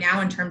am right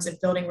now in terms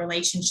of building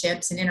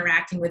relationships and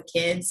interacting with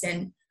kids.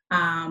 And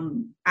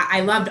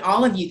I loved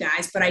all of you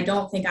guys, but I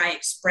don't think I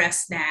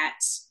expressed that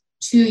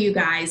to you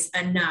guys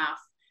enough.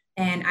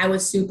 And I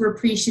was super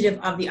appreciative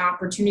of the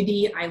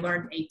opportunity. I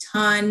learned a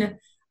ton.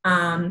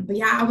 But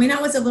yeah,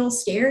 I was a little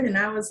scared, and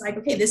I was like,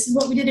 okay, this is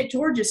what we did at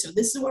Georgia, so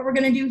this is what we're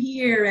going to do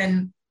here.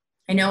 And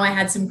I know I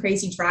had some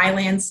crazy dry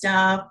land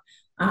stuff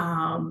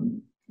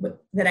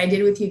that I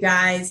did with you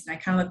guys. And I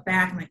kind of look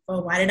back and like,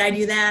 oh, why did I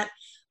do that?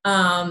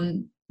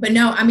 But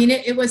no,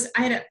 it was,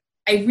 I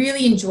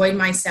really enjoyed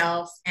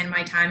myself and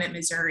my time at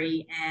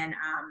Missouri, and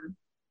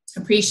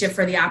appreciative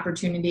for the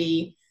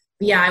opportunity.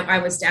 But yeah, I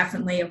was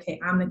definitely, okay,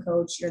 I'm the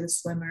coach, you're the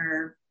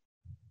swimmer,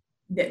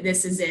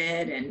 this is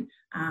it. And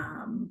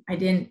I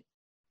didn't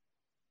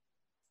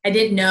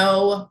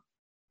know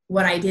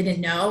what I didn't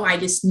know. I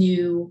just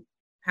knew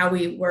how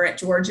we were at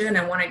Georgia, and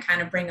I want to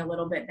kind of bring a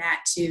little bit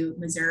that to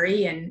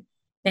Missouri. And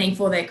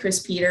thankful that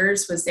Chris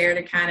Peters was there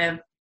to kind of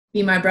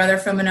be my brother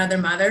from another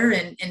mother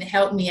and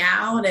help me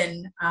out.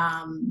 And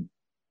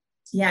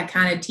yeah,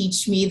 kind of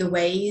teach me the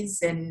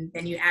ways, and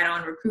then you add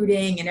on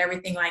recruiting and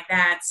everything like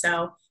that.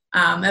 So,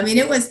 I mean,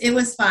 it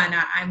was fun.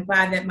 I'm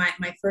glad that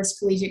my first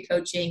collegiate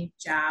coaching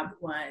job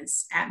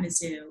was at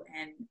Mizzou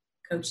and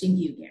coaching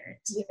you, Garrett.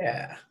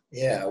 Yeah,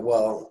 yeah.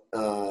 Well,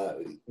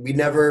 we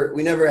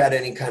never had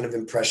any kind of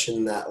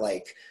impression that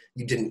like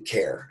you didn't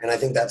care, and I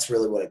think that's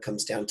really what it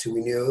comes down to.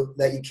 We knew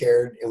that you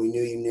cared, and we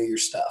knew you knew your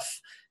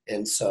stuff.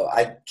 And so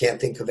I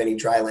can't think of any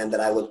dry land that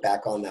I look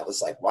back on that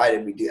was like, why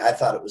did we do? I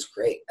thought it was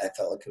great. I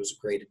felt like it was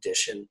a great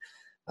addition.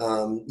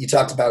 You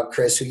talked about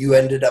Chris, who you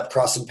ended up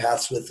crossing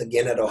paths with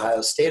again at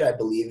Ohio State, I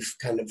believe,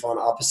 kind of on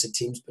opposite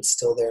teams, but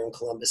still there in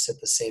Columbus at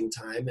the same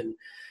time. And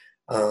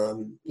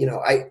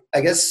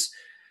I guess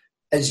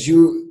as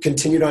you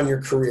continued on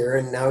your career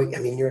and now, I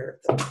mean, you're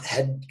the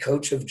head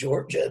coach of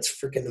Georgia.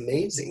 It's freaking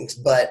amazing.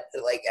 But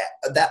like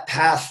that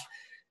path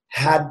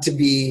had to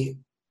be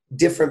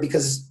different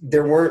because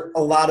there weren't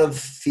a lot of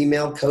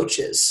female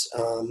coaches.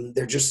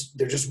 There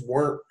just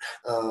weren't.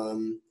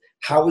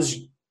 How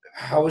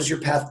was your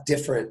path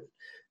different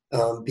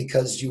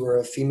because you were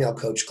a female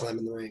coach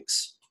climbing the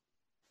ranks?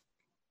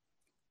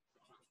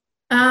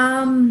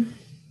 Um,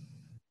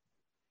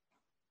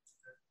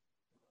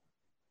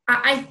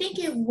 I think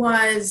it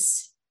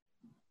was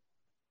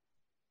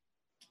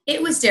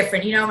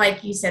different.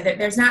 Like you said, that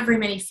there's not very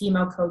many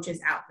female coaches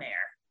out there.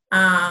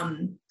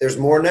 There's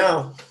more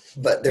now,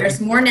 but There's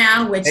more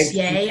now, which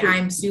yay,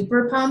 I'm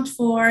super pumped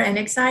for and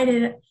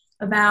excited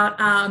about.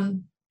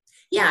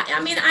 Yeah,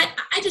 I mean,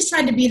 I just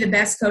tried to be the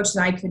best coach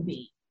that I could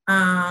be.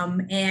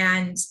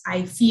 And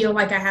I feel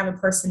like I have a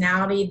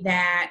personality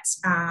that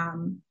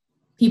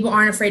people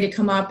aren't afraid to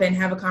come up and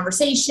have a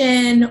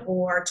conversation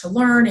or to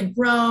learn and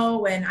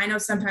grow. And I know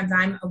sometimes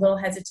I'm a little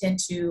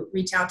hesitant to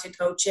reach out to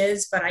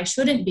coaches, but I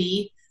shouldn't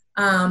be.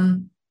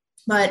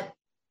 But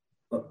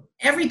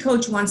every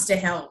coach wants to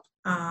help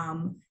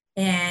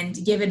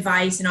and give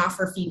advice and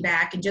offer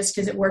feedback. And just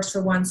because it works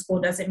for one school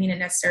doesn't mean it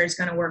necessarily is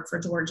going to work for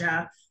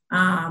Georgia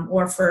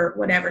or for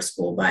whatever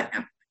school. But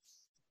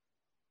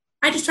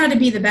I just try to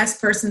be the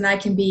best person that I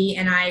can be.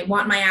 And I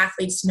want my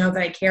athletes to know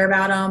that I care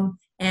about them.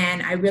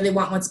 And I really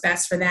want what's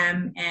best for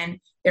them. And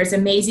there's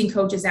amazing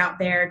coaches out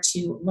there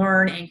to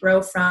learn and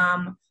grow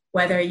from,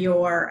 whether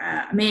you're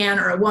a man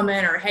or a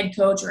woman or a head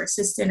coach or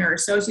assistant or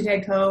associate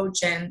head coach.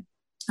 And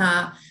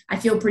I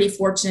feel pretty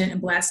fortunate and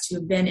blessed to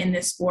have been in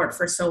this sport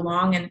for so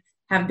long and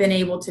have been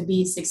able to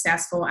be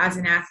successful as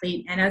an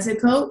athlete and as a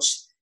coach.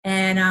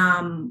 And,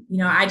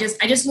 I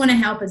just want to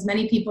help as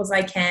many people as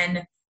I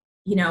can,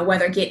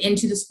 whether get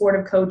into the sport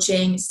of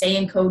coaching, stay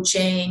in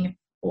coaching,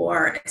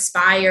 or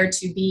aspire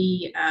to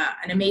be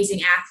an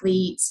amazing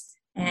athlete.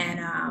 And,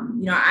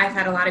 I've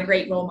had a lot of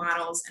great role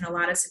models and a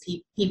lot of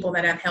people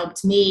that have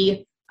helped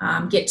me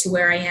get to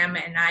where I am.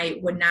 And I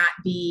would not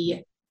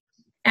be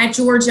at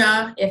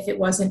Georgia if it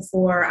wasn't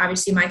for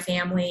obviously my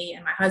family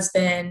and my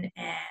husband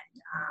and,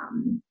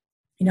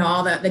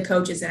 all the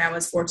coaches that I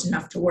was fortunate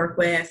enough to work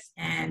with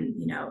and,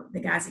 the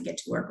guys that get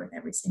to work with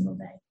every single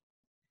day.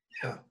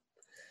 Yeah.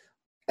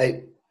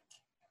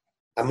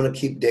 I'm going to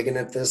keep digging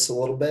at this a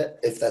little bit,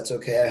 if that's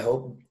okay. I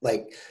hope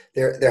like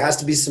there has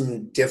to be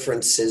some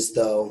differences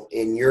though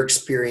in your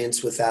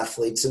experience with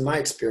athletes and my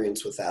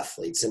experience with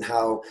athletes and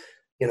how,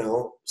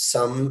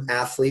 some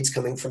athletes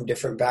coming from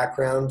different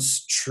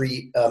backgrounds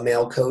treat a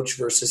male coach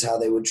versus how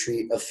they would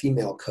treat a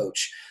female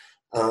coach.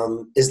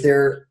 Is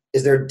there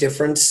a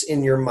difference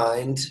in your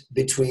mind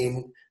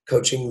between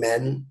coaching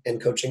men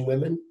and coaching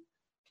women?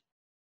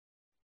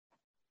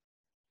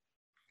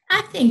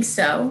 I think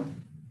so.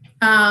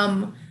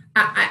 I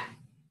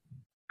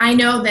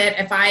know that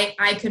if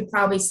I could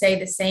probably say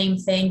the same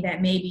thing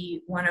that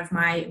maybe one of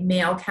my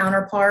male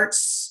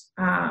counterparts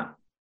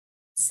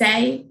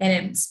say,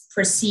 and it's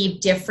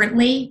perceived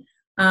differently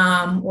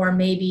or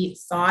maybe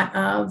thought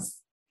of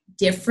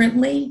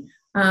differently.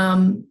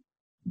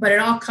 But it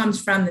all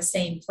comes from the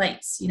same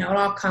place. It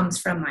all comes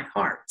from my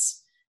heart.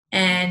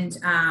 And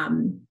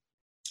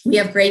we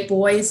have great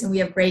boys and we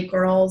have great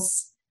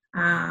girls.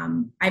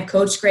 I've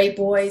coached great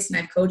boys and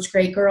I've coached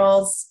great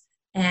girls.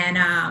 And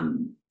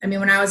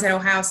when I was at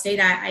Ohio State,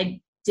 I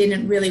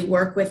didn't really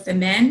work with the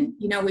men.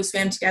 We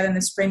swam together in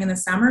the spring and the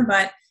summer,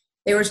 but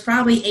there was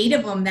probably 8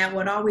 of them that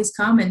would always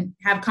come and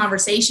have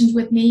conversations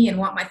with me and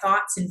want my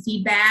thoughts and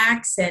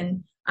feedbacks.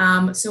 And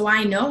so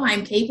I know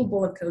I'm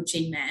capable of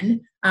coaching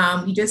men.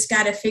 You just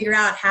got to figure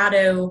out how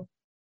to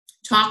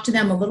talk to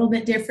them a little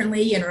bit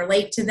differently and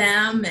relate to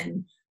them.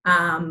 And,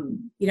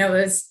 it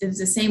was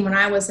the same when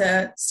I was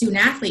a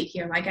student athlete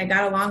here. Like I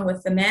got along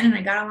with the men and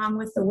I got along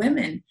with the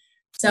women.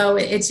 So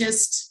it's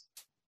just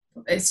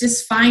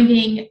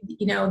finding,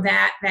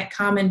 that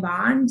common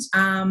bond.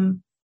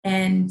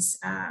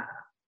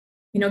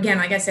 Again,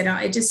 like I said,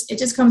 it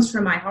just comes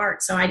from my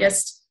heart. So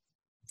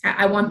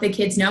I want the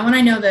kids know, and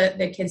I know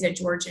the kids at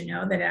Georgia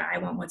know that I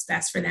want what's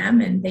best for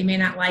them, and they may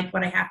not like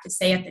what I have to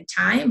say at the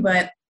time,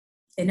 but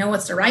they know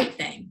what's the right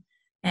thing.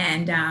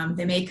 And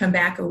they may come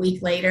back a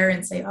week later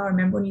and say, "Oh,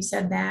 remember when you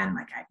said that?" I'm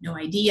like, "I have no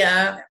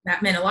idea.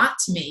 That meant a lot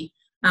to me."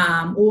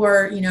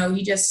 or,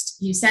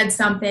 you said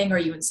something or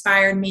you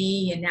inspired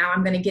me and now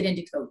I'm going to get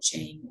into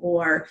coaching,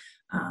 or,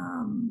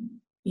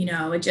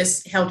 it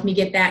just helped me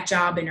get that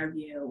job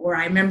interview, or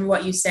I remember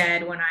what you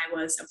said when I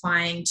was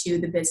applying to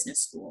the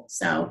business school.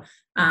 So,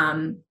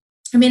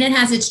 it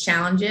has its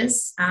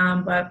challenges,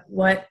 but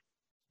what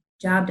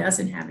job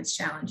doesn't have its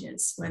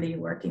challenges, whether you're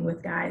working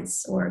with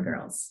guys or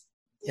girls?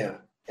 Yeah.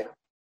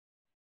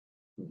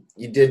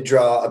 You did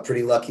draw a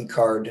pretty lucky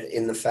card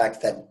in the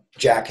fact that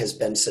Jack has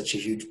been such a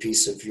huge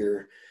piece of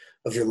your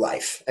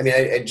life.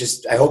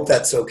 I hope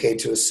that's okay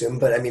to assume,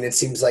 but it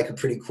seems like a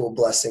pretty cool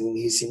blessing.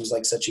 He seems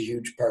like such a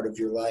huge part of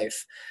your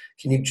life.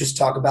 Can you just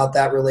talk about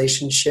that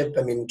relationship?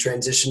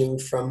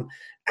 Transitioning from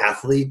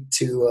athlete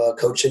to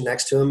coaching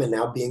next to him and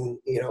now being,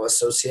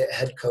 associate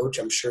head coach.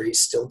 I'm sure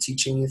he's still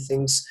teaching you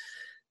things.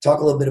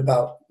 Talk a little bit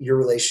about your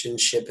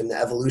relationship and the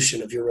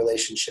evolution of your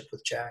relationship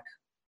with Jack.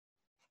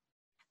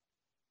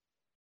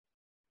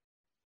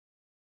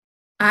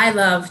 I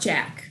love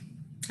Jack.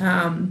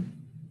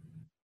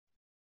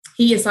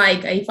 He is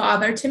like a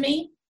father to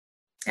me.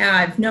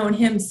 I've known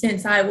him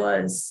since I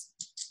was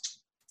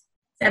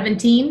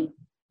 17.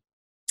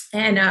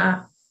 And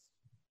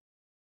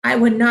I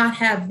would not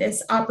have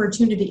this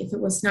opportunity if it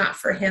was not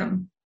for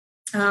him.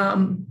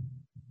 Being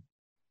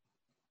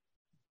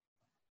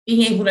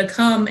able to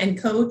come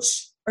and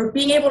coach, or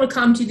being able to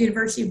come to the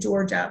University of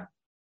Georgia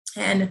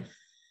and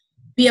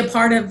be a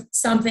part of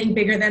something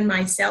bigger than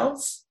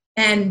myself,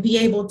 and be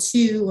able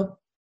to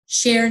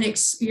share an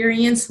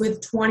experience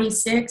with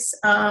 26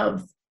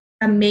 of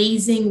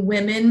amazing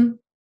women.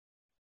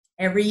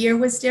 Every year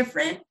was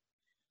different.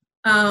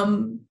 I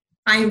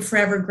am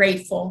forever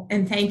grateful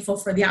and thankful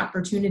for the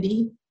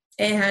opportunity.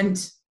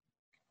 And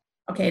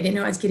okay, I didn't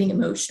know I was getting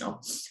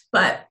emotional,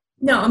 but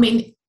no,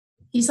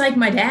 he's like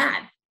my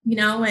dad,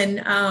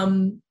 and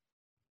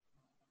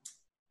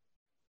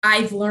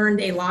I've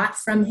learned a lot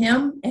from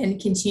him and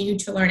continue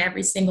to learn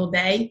every single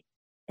day.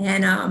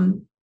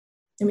 And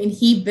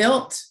he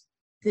built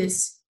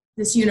this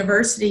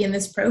university and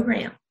this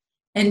program,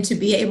 and to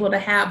be able to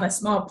have a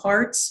small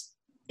part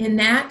in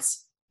that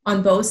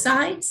on both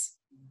sides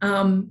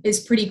is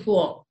pretty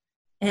cool.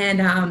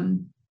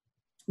 And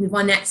we've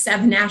won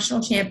 7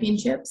 national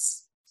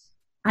championships.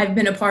 I've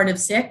been a part of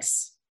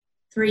 6,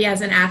 3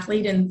 as an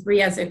athlete and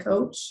 3 as a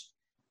coach.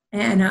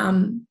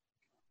 And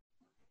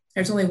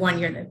there's only 1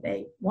 year that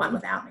they won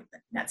without me,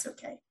 but that's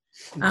okay.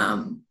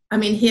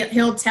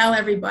 He'll tell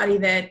everybody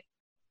that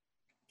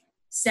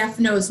Steph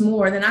knows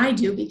more than I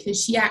do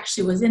because she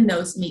actually was in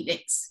those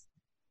meetings.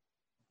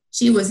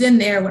 She was in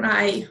there when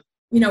I,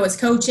 was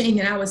coaching,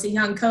 and I was a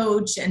young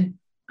coach. And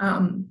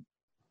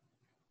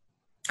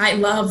I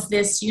love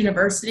this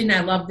university and I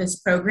love this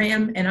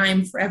program, and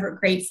I'm forever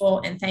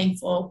grateful and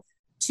thankful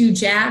to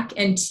Jack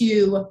and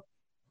to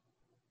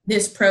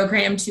this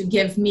program to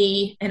give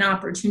me an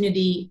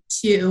opportunity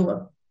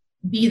to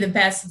be the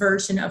best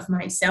version of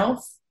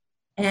myself.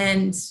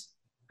 And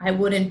I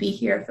wouldn't be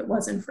here if it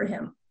wasn't for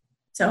him.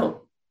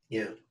 So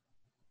yeah,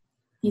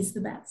 he's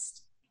the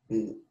best.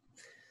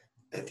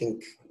 I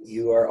think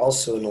you are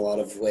also in a lot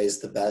of ways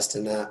the best,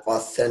 and that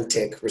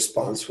authentic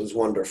response was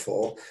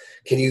wonderful.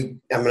 I'm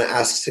going to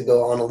ask to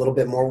go on a little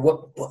bit more.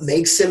 What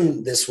makes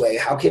him this way?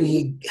 How can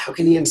he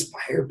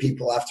inspire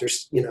people after,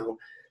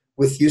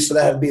 with you? So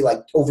that'd be like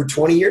over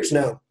 20 years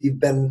now you've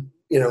been,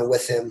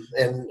 with him,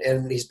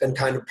 and he's been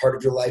kind of part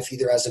of your life,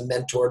 either as a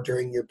mentor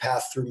during your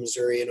path through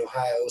Missouri and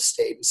Ohio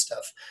State and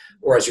stuff,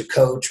 or as your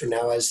coach, or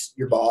now as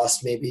your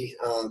boss maybe.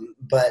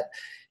 But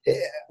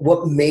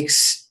what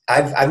makes,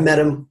 I've met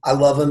him. I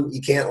love him.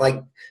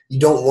 You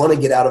don't want to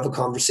get out of a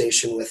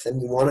conversation with him.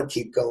 You want to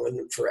keep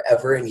going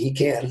forever, and he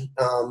can.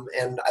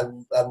 And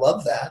I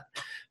love that.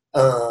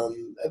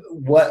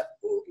 What,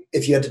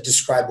 if you had to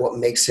describe what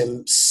makes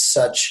him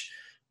such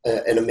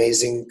an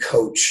amazing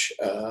coach,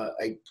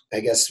 I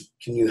guess,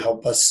 can you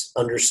help us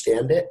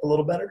understand it a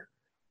little better?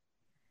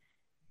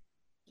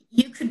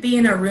 You could be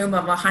in a room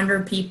of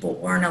 100 people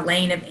or in a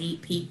lane of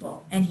 8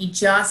 people, and he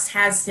just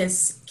has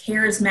this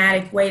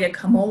charismatic way to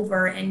come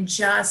over and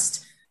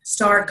just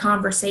start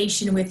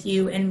conversation with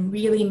you and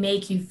really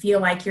make you feel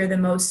like you're the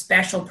most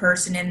special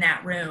person in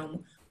that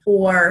room,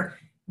 or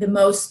the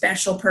most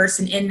special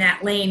person in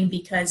that lane,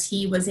 because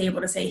he was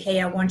able to say, hey,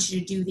 I want you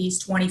to do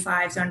these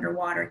 25s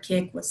underwater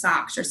kick with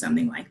socks or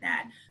something like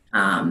that.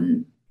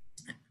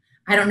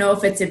 I don't know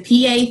if it's a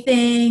PA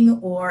thing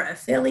or a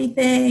Philly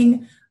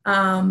thing,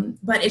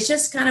 but it's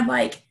just kind of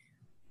like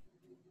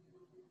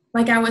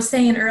I was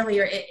saying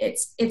earlier,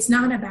 it's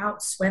not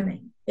about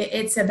swimming.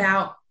 It's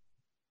about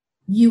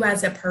you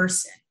as a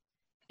person.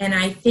 And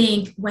I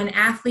think when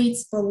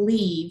athletes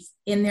believe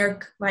in their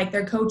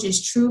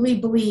coaches truly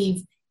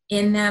believe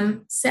in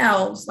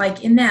themselves,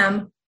 in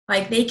them,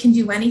 they can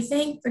do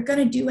anything, they're going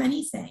to do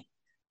anything.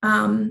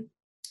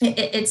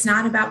 It's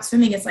not about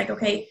swimming. It's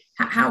okay,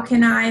 how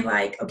can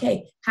I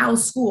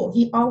how's school?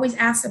 He always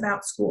asks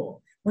about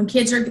school. When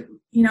kids are,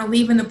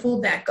 leaving the pool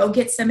deck, go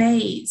get some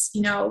A's.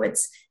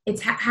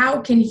 It's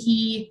how can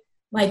he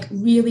like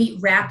really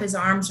wrap his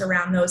arms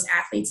around those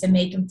athletes and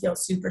make them feel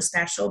super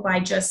special by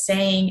just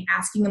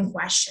asking them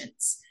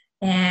questions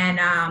and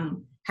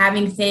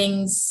having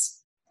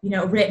things,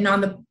 written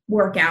on the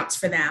workouts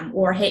for them,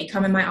 or, hey,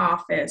 come in my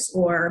office,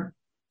 or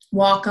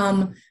walk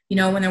them,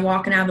 when they're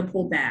walking out of the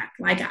pool back.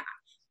 Like,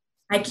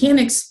 I can't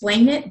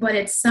explain it, but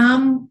it's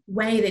some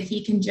way that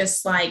he can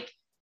just like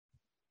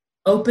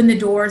open the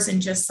doors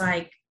and just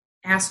like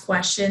ask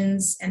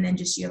questions. And then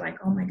just, you're like,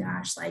 oh my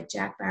gosh, like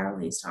Jack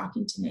Barrowley is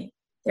talking to me.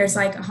 There's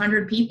like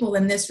 100 people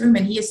in this room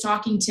and he is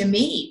talking to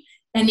me.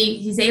 And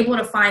he's able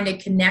to find a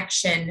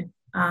connection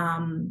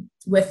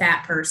with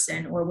that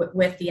person or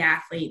with the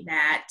athlete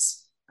that,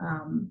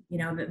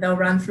 that they'll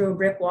run through a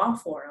brick wall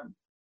for him.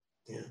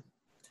 Yeah.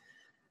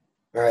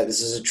 All right,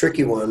 this is a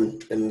tricky one,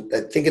 and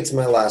I think it's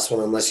my last one,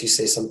 unless you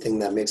say something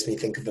that makes me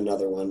think of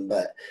another one.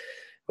 But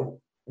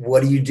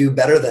what do you do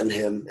better than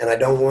him? And I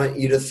don't want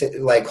you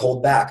to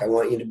hold back. I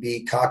want you to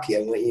be cocky.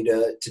 I want you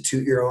to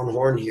toot your own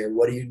horn here.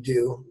 What do you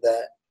do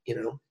that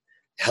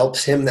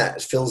helps him,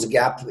 that fills a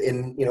gap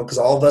in because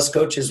all of us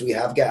coaches, we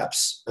have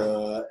gaps.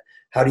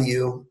 How do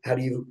you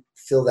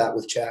fill that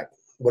with Jack?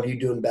 What are you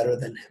doing better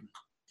than him?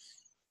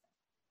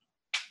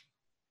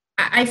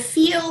 I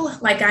feel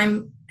like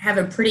have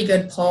a pretty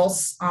good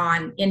pulse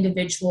on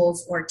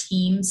individuals or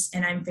teams,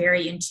 and I'm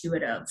very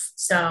intuitive.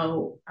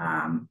 So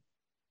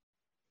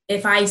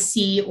if I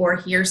see or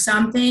hear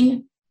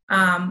something,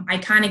 I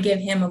kind of give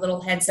him a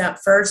little heads up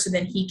first, so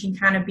then he can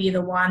kind of be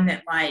the one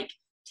that like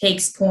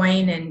takes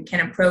point and can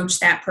approach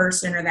that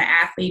person or the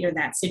athlete or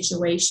that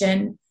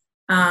situation.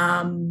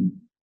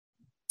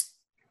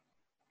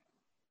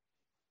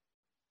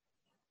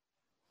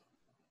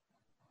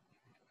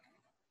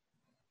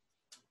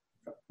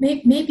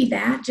 Maybe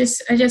that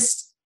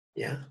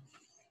yeah,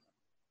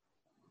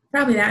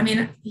 probably that. I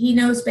mean, he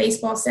knows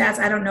baseball stats.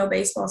 I don't know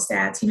baseball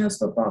stats. He knows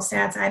football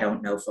stats. I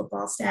don't know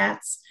football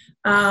stats.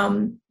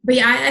 But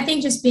yeah, I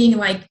think just being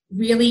like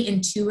really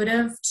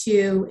intuitive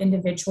to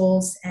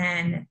individuals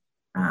and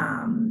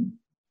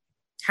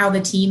how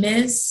the team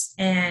is,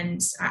 and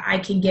I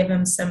can give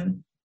him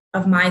some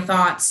of my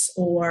thoughts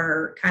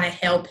or kind of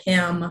help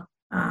him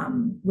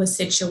with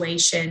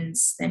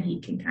situations that he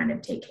can kind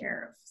of take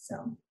care of.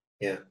 So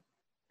yeah.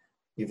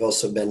 You've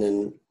also been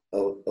in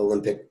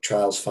Olympic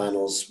trials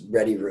finals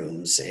ready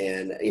rooms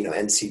and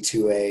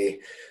NC2A,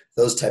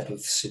 those type of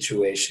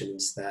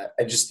situations that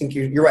I just think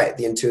you're right.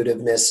 The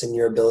intuitiveness and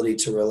your ability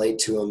to relate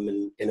to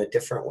them in a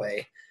different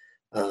way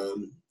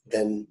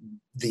than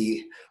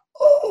the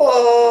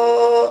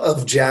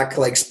of Jack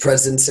like's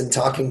presence and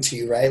talking to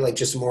you, right? Like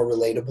just more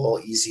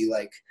relatable, easy,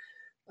 like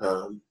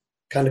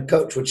kind of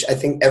coach, which I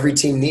think every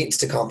team needs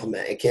to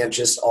complement. It can't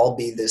just all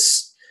be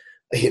this,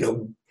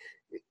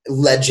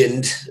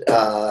 legend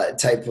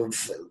type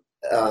of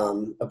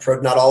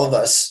approach. Not all of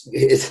us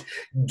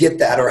get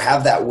that or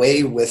have that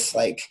way with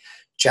like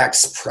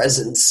Jack's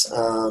presence,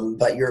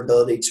 but your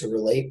ability to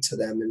relate to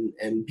them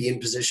and be in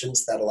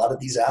positions that a lot of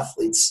these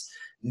athletes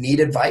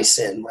need advice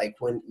in. Like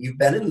when you've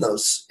been in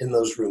those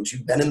rooms,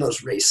 you've been in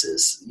those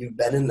races, you've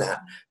been in that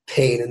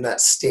pain and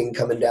that sting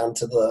coming down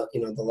to the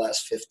the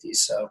last 50.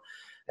 So.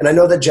 And I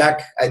know that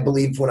Jack, I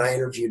believe when I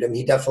interviewed him,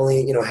 he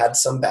definitely, had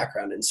some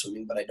background in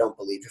swimming, but I don't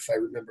believe, if I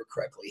remember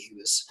correctly, he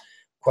was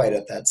quite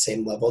at that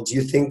same level. Do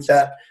you think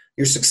that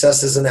your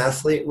success as an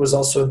athlete was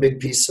also a big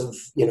piece of,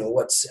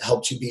 what's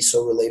helped you be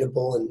so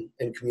relatable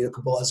and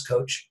communicable as a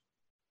coach?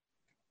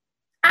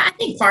 I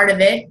think part of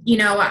it,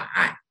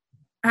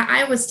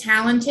 I was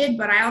talented,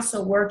 but I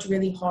also worked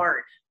really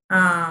hard.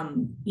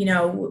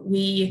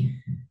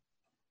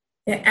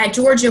 At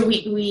Georgia,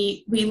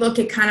 we look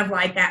at kind of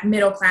like that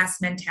middle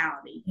class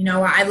mentality.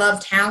 I love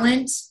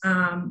talent,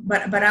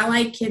 but I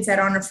like kids that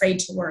aren't afraid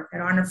to work, that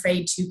aren't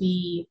afraid to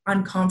be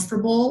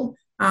uncomfortable,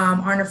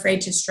 aren't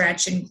afraid to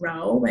stretch and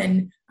grow.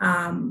 And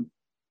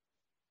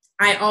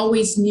I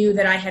always knew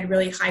that I had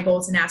really high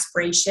goals and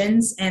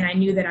aspirations, and I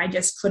knew that I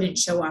just couldn't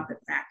show up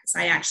at practice.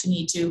 I actually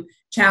need to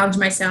challenge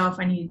myself.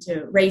 I need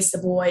to race the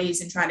boys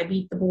and try to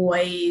beat the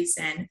boys.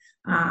 And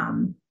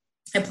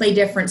I play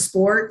different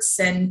sports,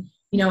 and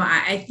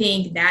I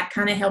think that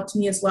kind of helped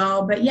me as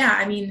well. But yeah,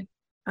 I mean,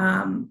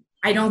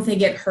 I don't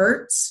think it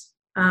hurts.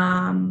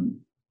 And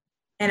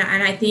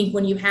I think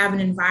when you have an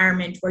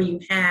environment where you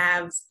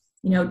have,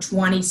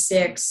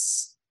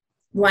 26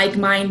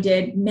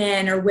 like-minded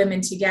men or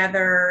women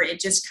together, it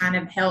just kind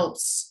of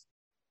helps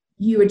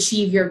you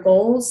achieve your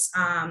goals.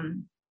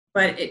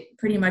 But it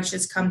pretty much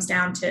just comes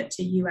down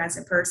to you as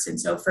a person.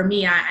 So for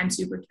me, I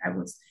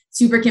was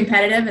super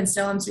competitive and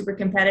still am super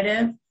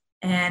competitive.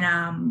 And,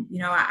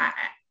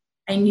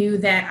 I knew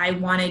that I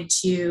wanted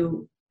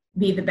to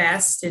be the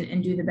best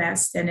and do the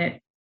best. And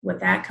with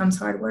that comes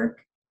hard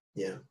work.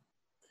 Yeah.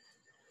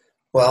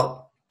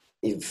 Well,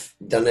 You've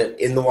done it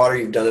in the water,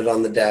 you've done it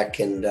on the deck,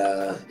 and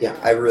yeah,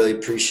 I really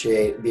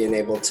appreciate being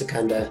able to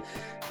kind of,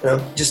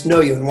 just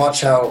know you and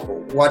watch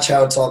how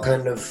it's all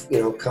kind of,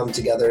 come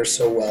together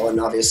so well. And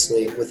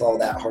obviously with all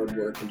that hard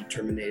work and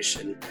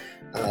determination,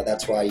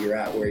 that's why you're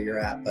at where you're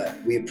at. But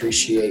we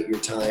appreciate your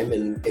time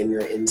and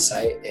your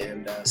insight.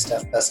 And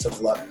Steph, best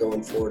of luck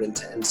going forward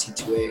into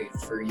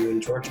NC2A for you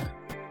and Georgia.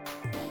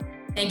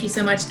 Thank you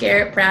so much,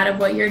 Garrett. Proud of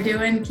what you're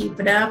doing. Keep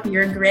it up.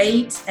 You're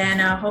great.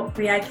 And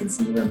hopefully I can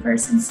see you in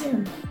person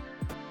soon.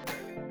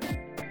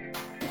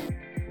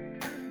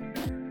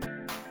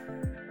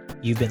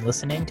 You've been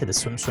listening to the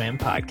Swim Swam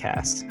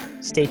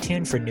podcast. Stay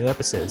tuned for new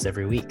episodes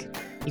every week.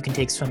 You can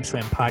take Swim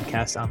Swam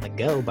podcast on the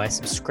go by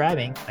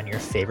subscribing on your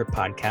favorite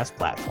podcast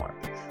platform.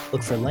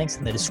 Look for links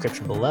in the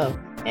description below,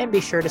 and be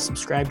sure to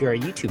subscribe to our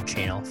YouTube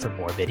channel for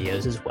more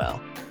videos as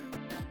well.